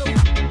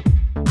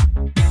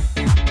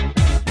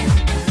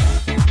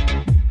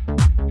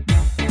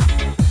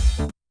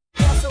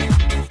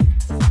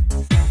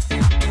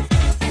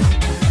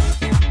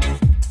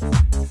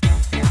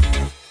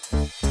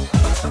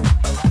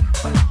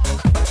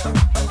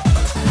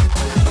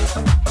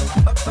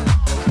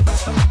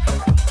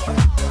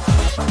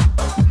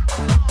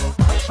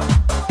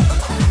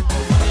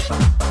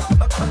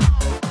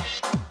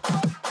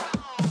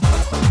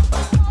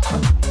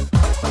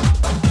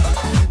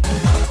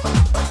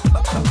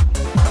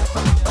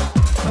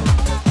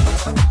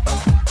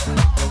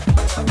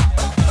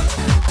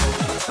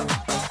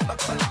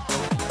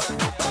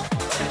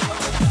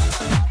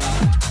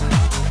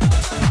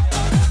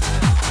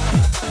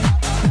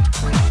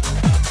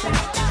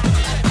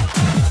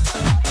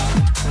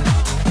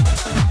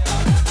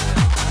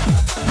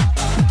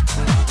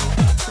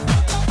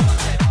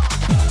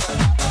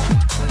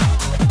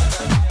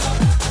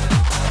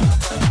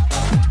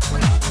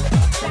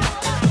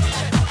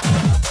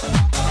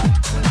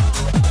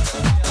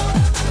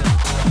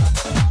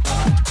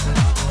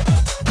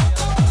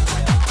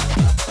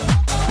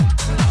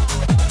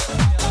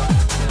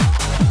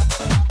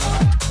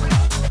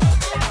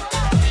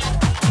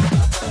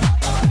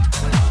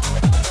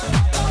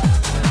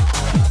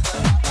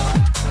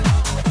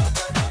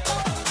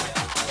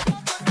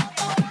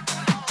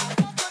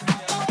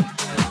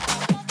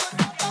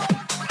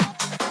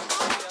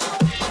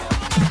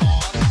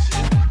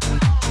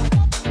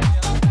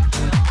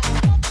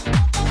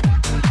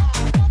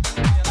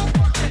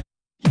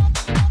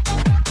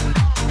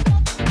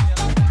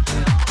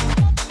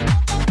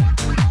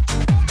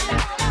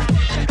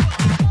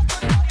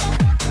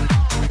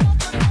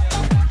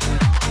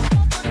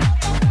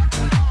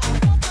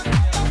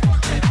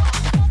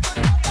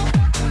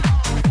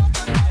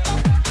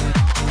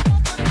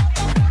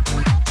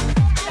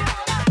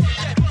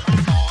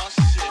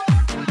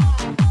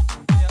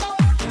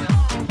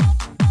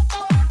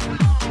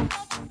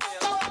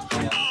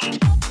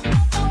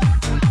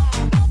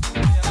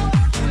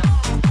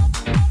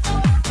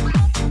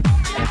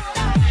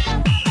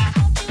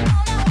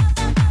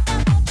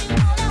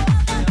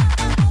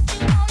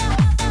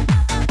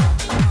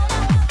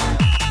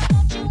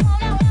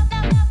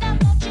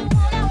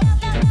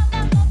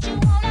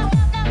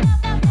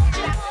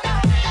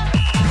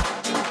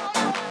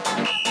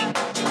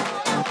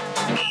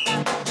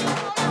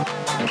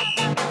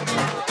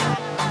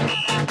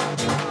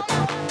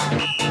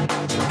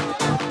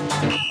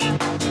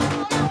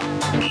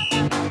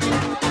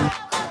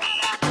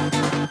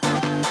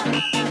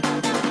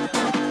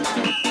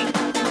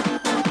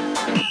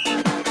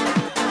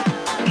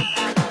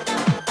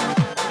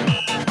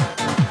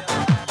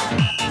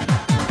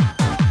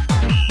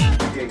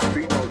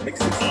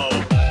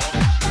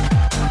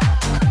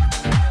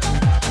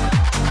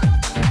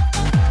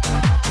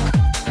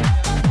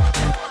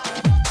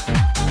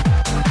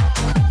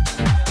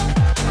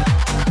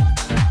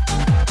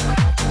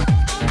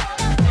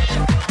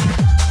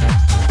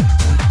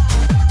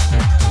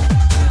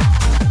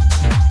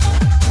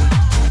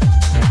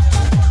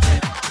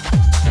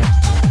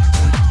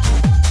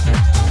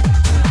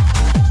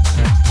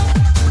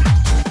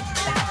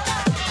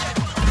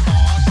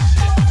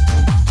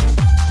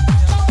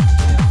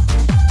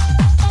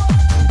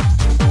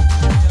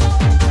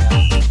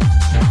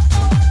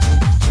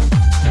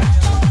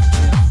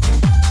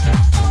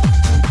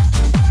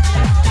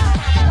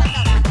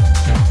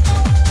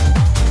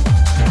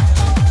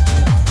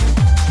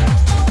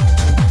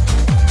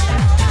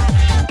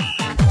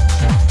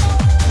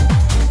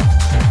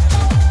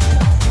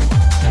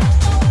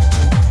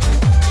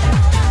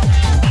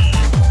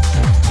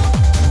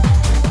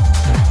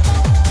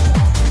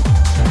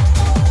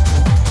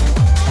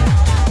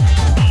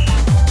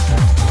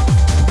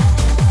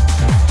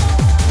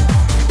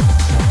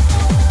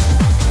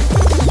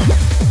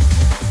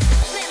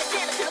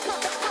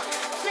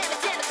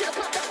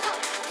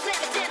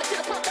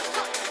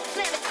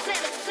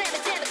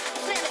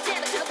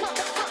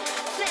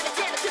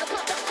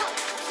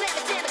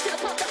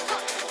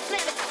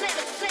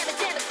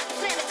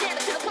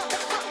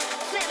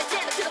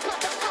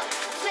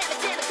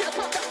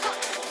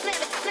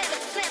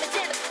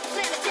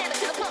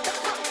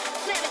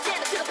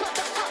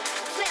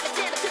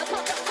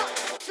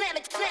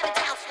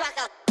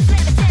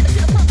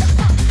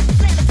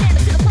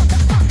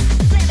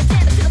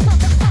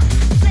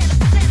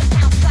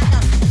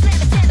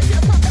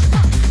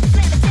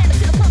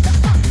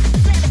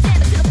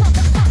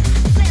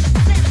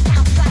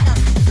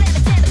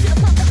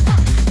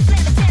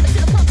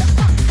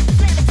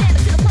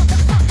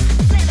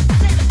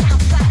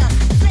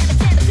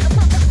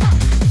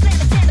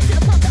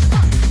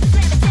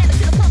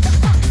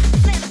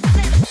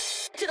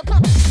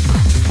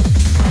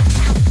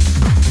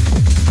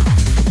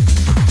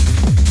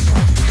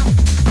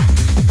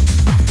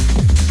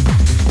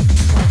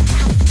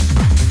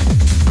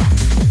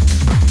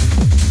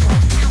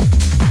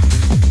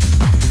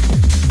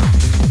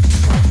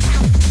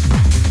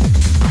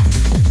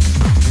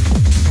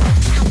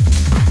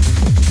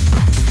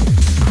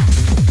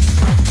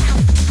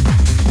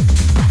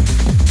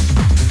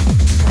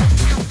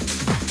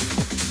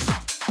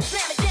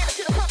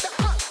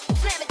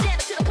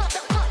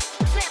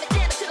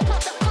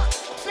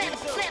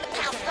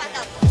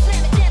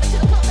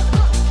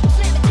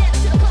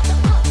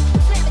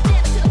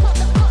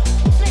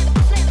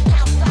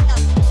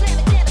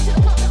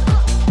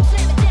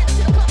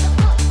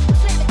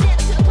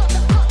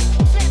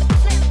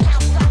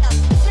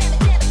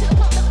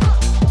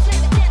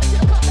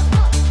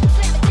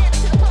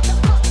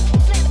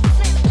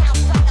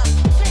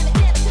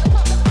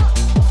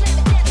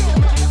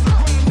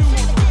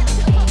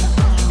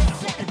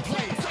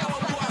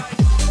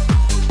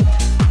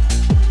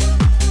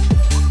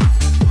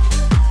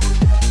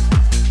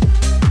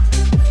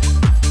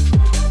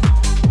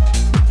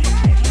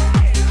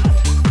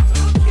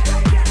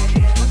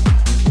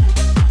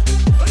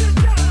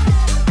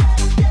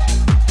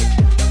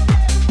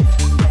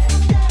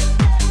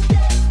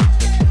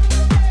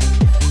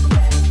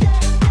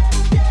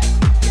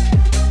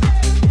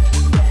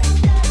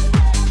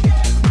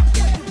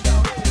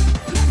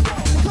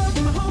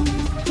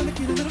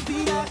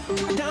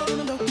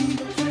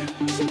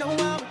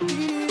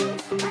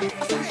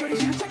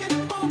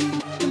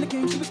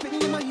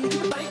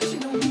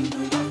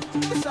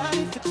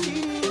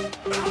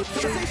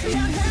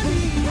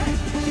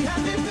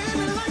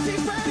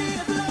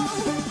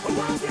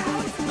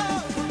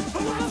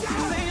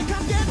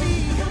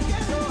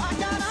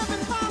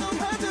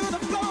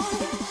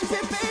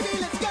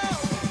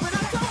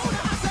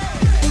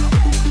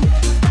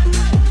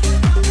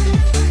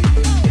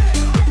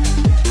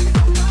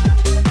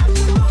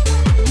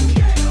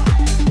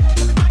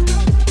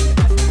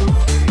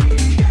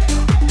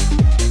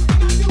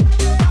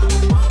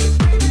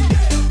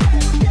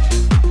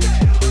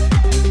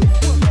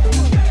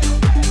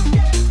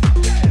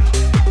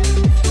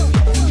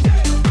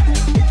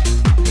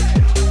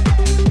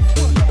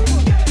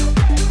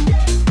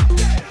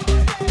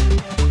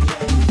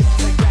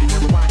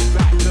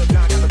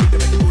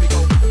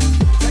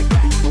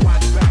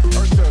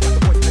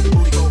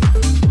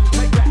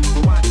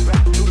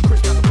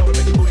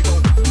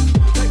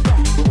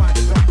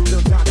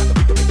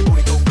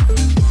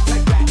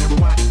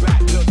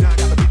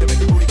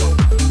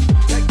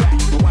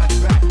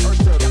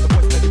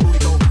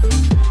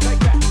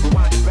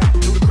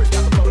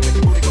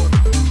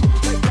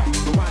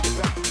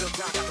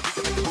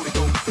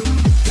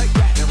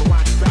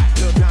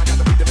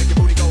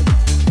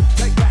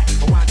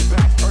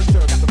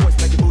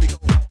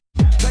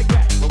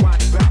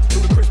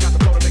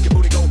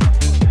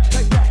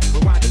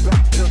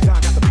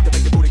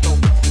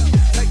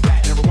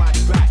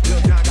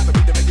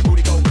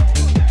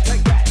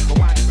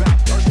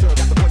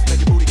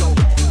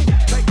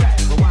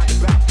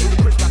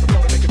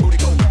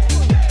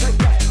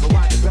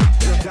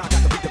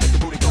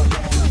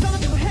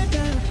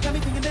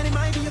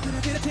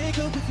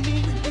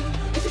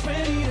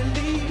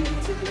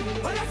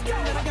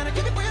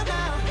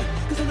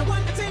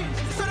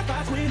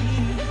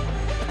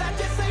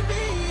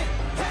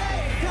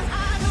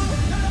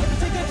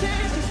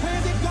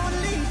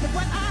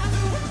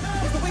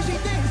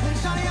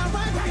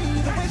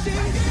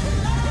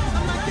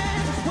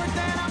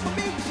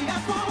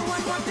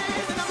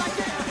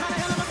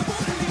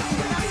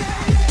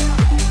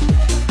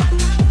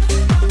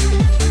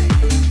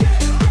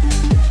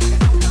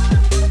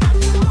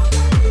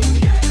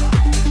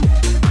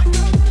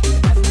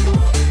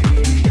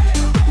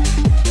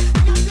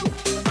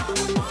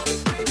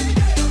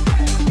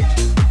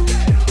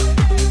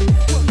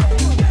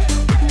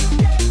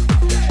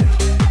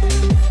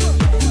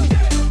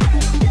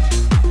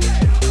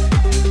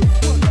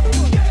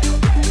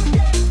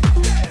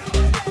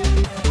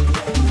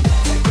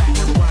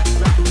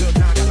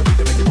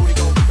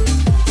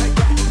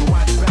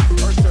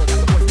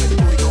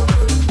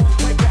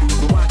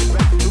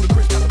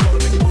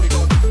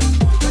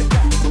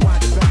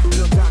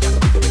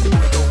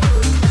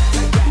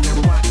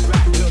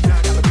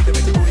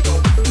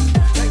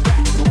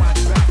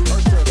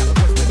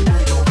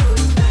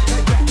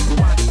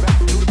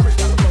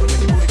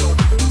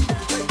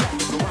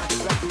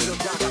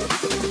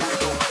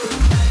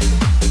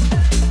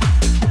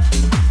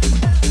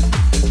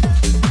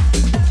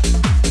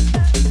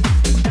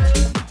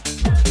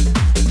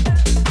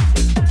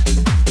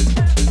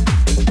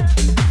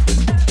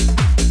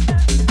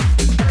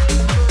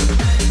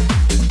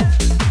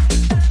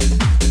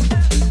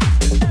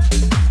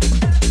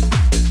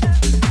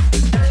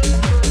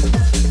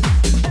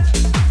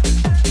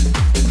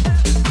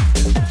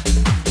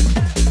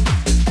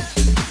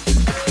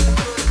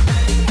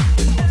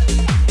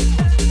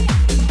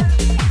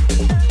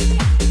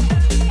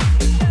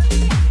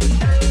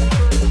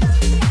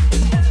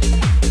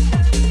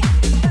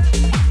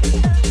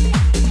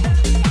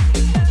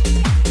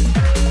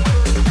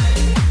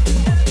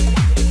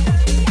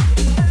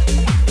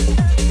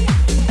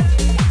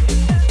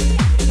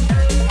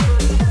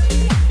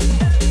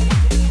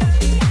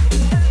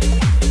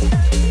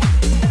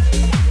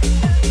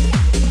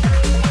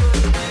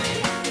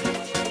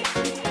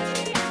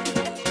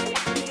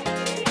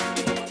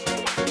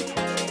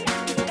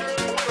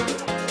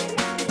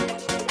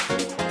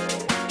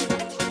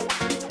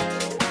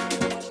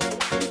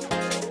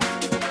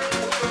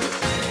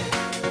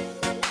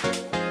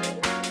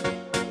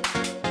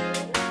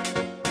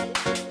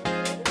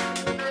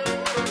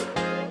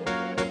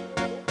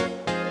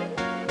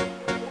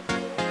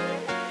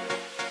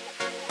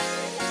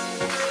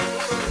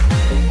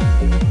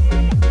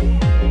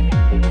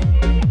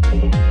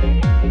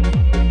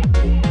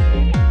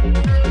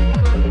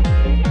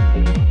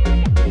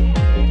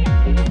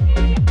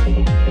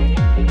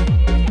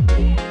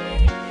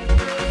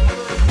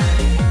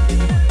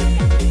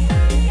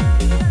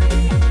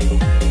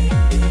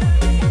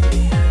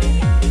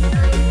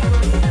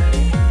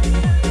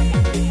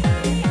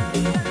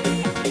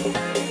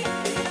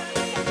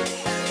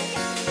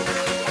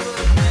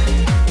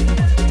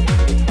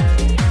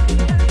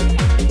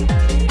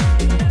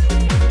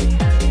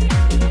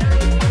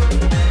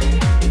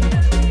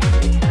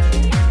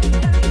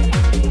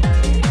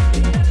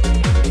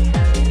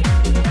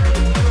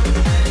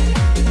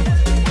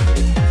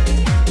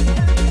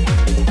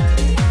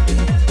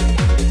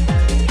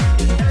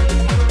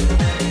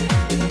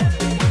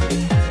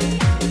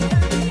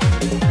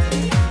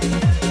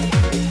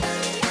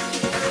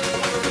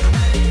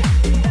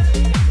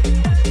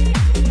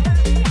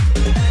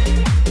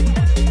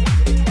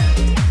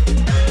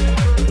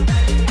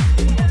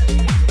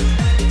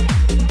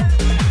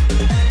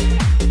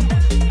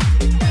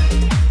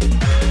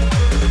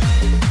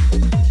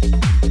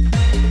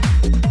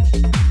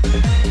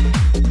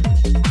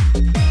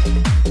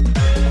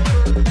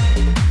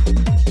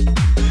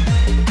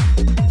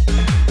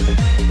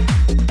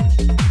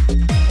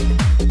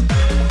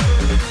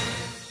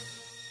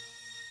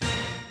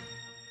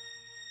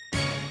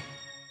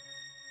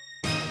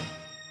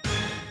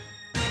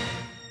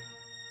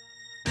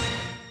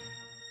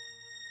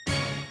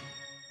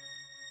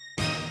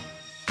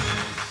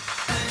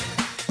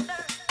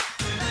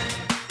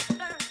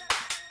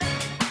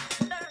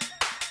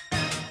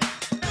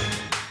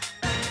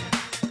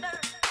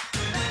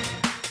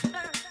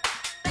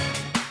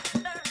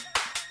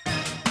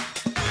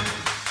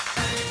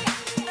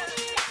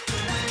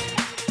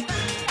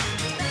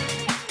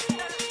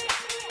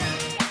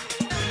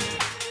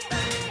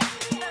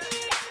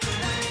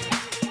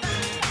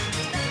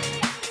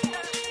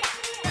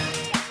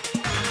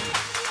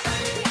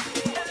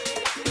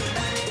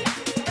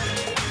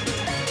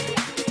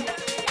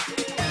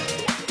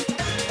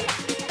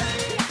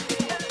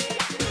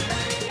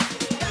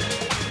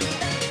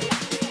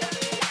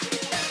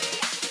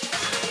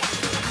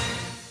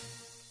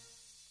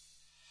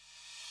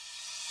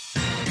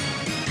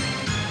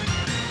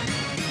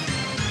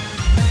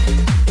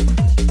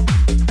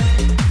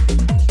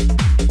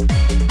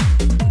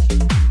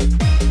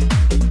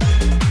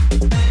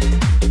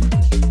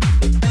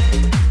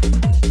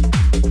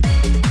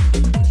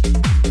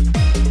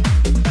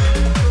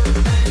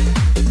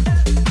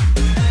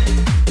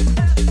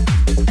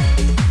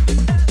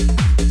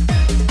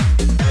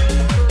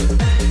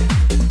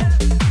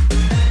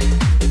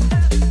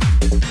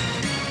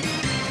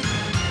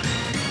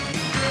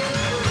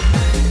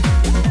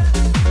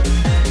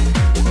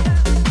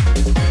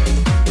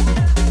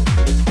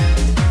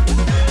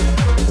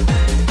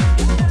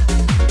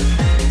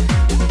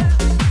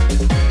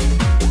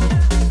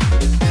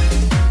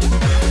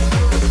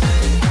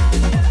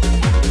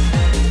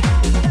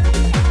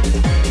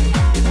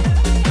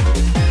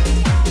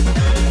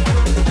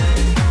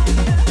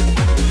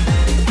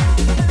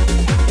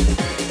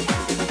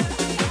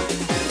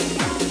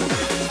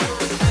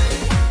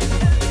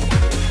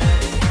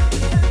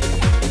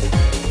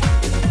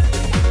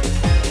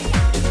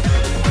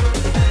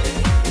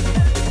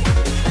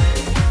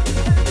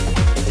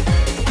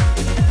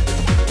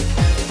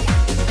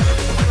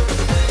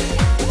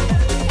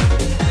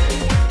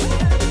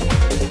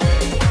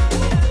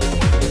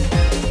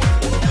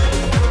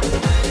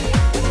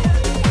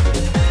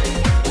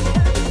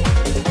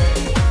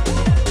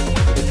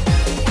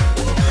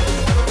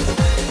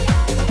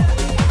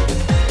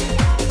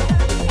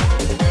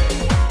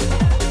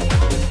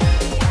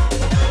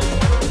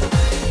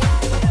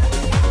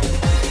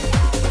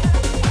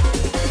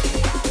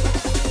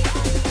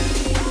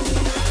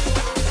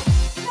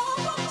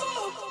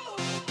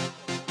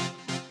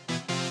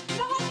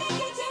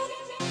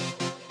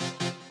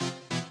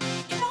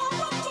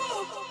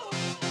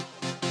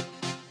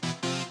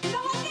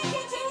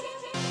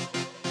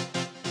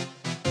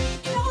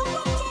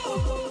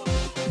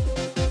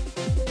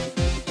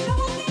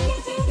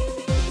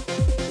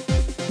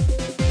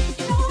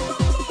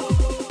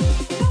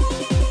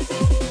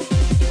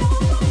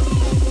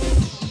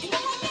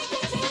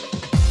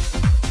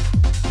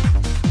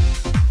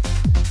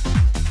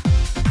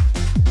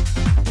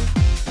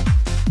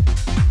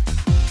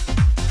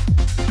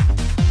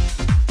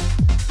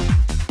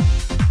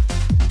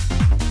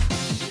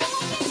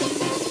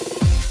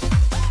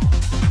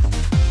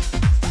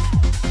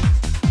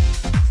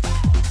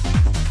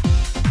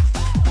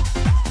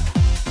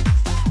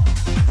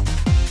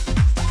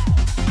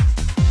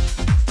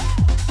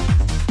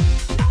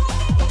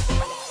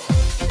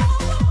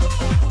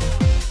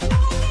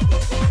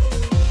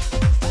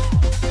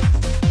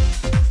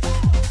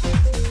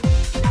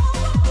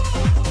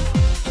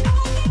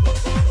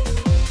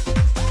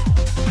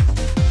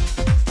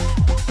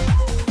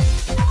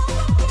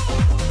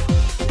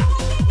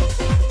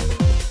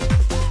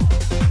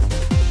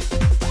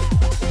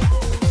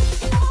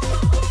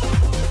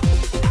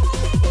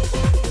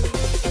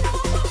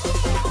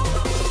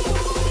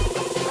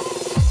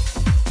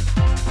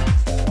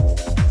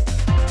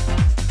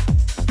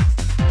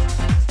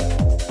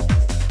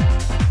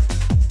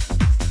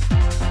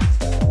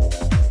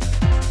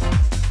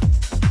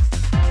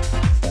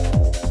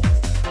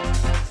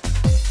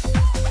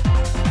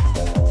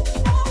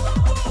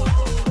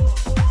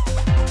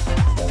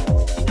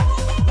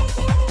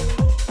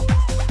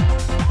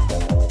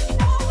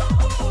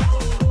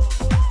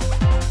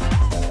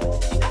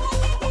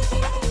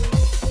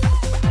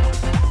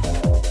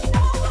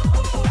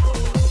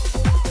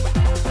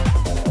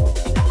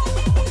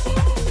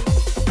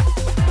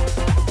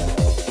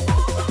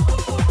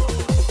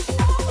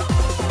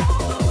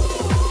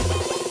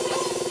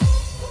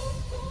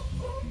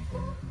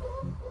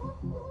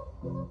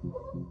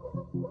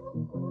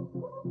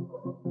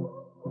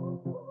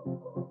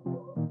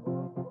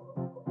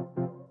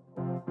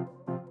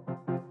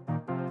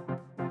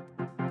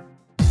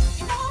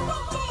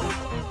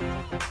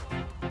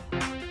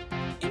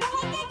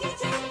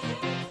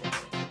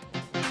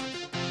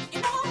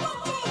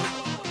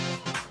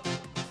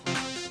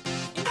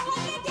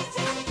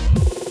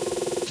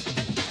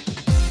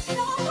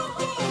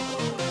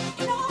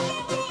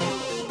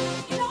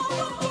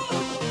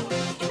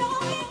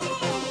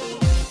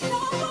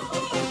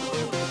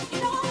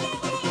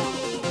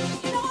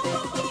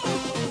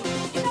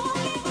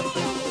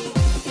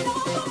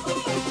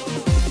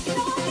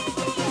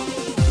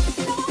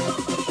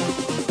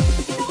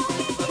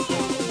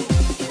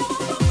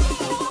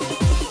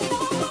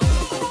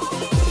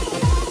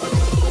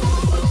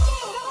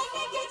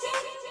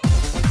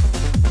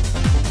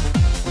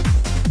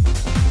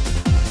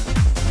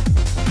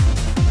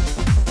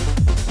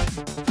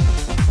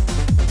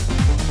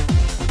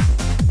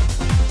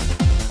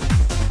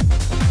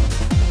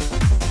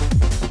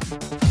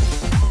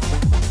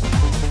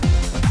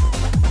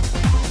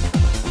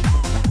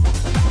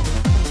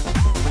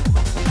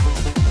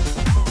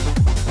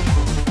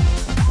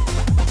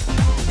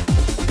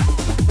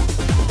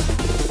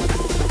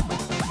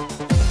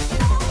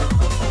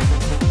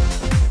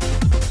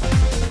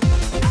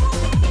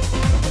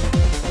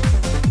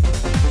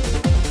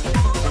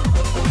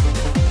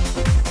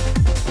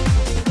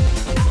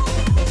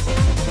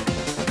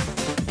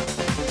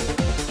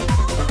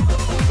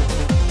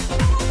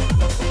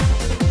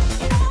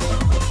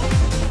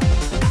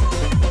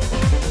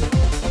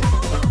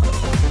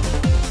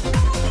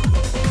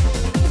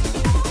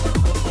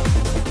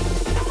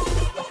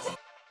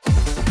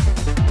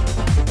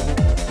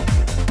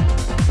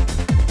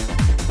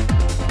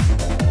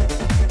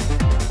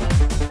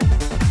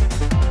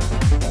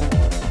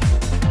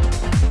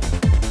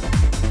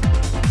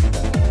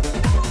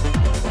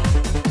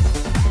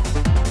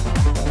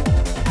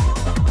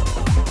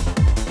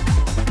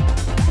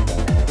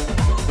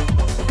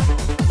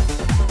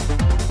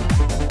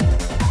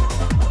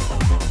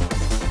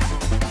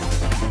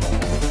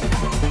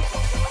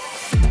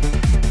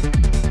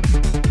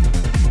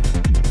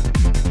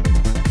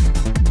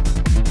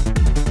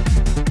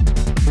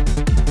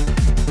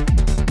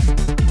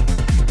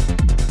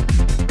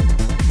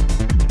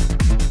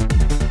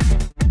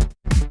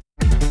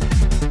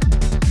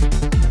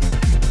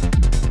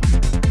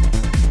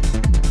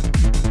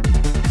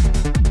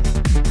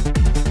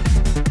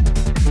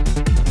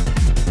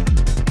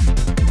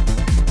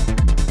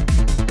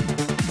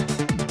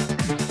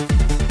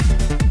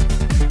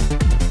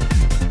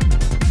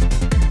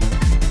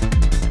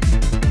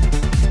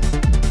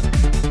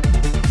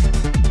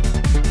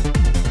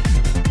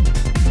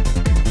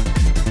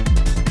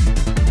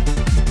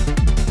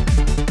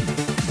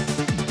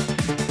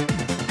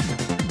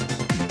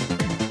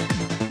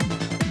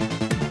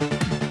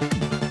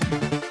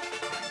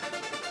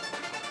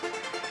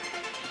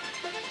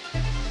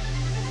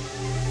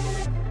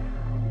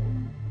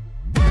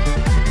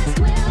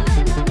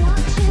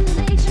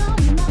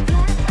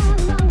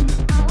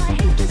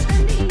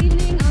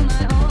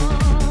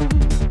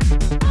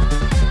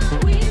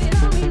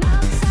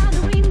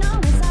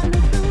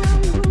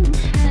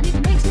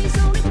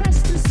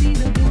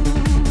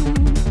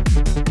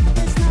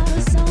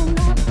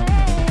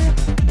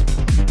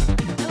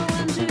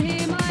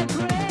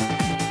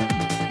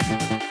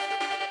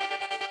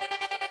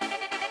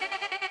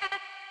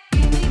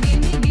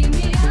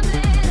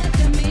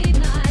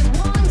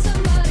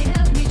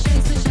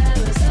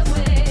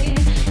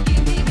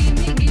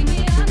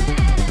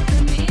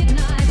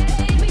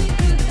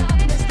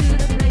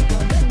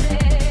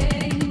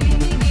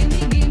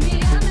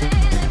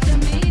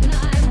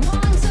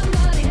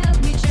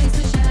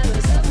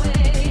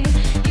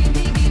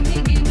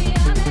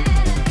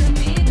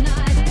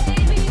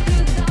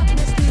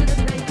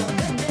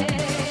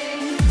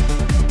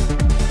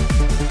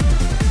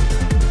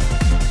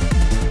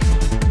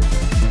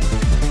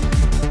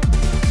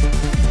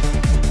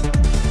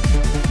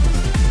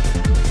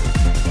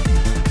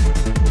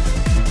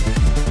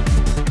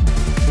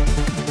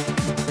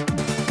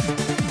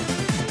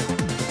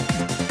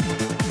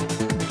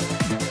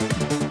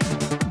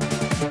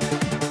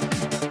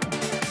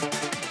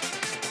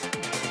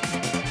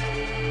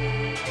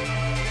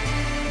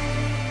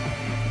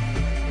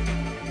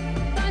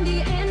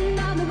 the end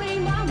of the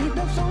rainbow with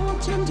the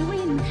fortune to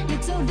win.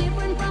 It's so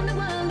different from the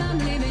world I'm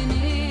living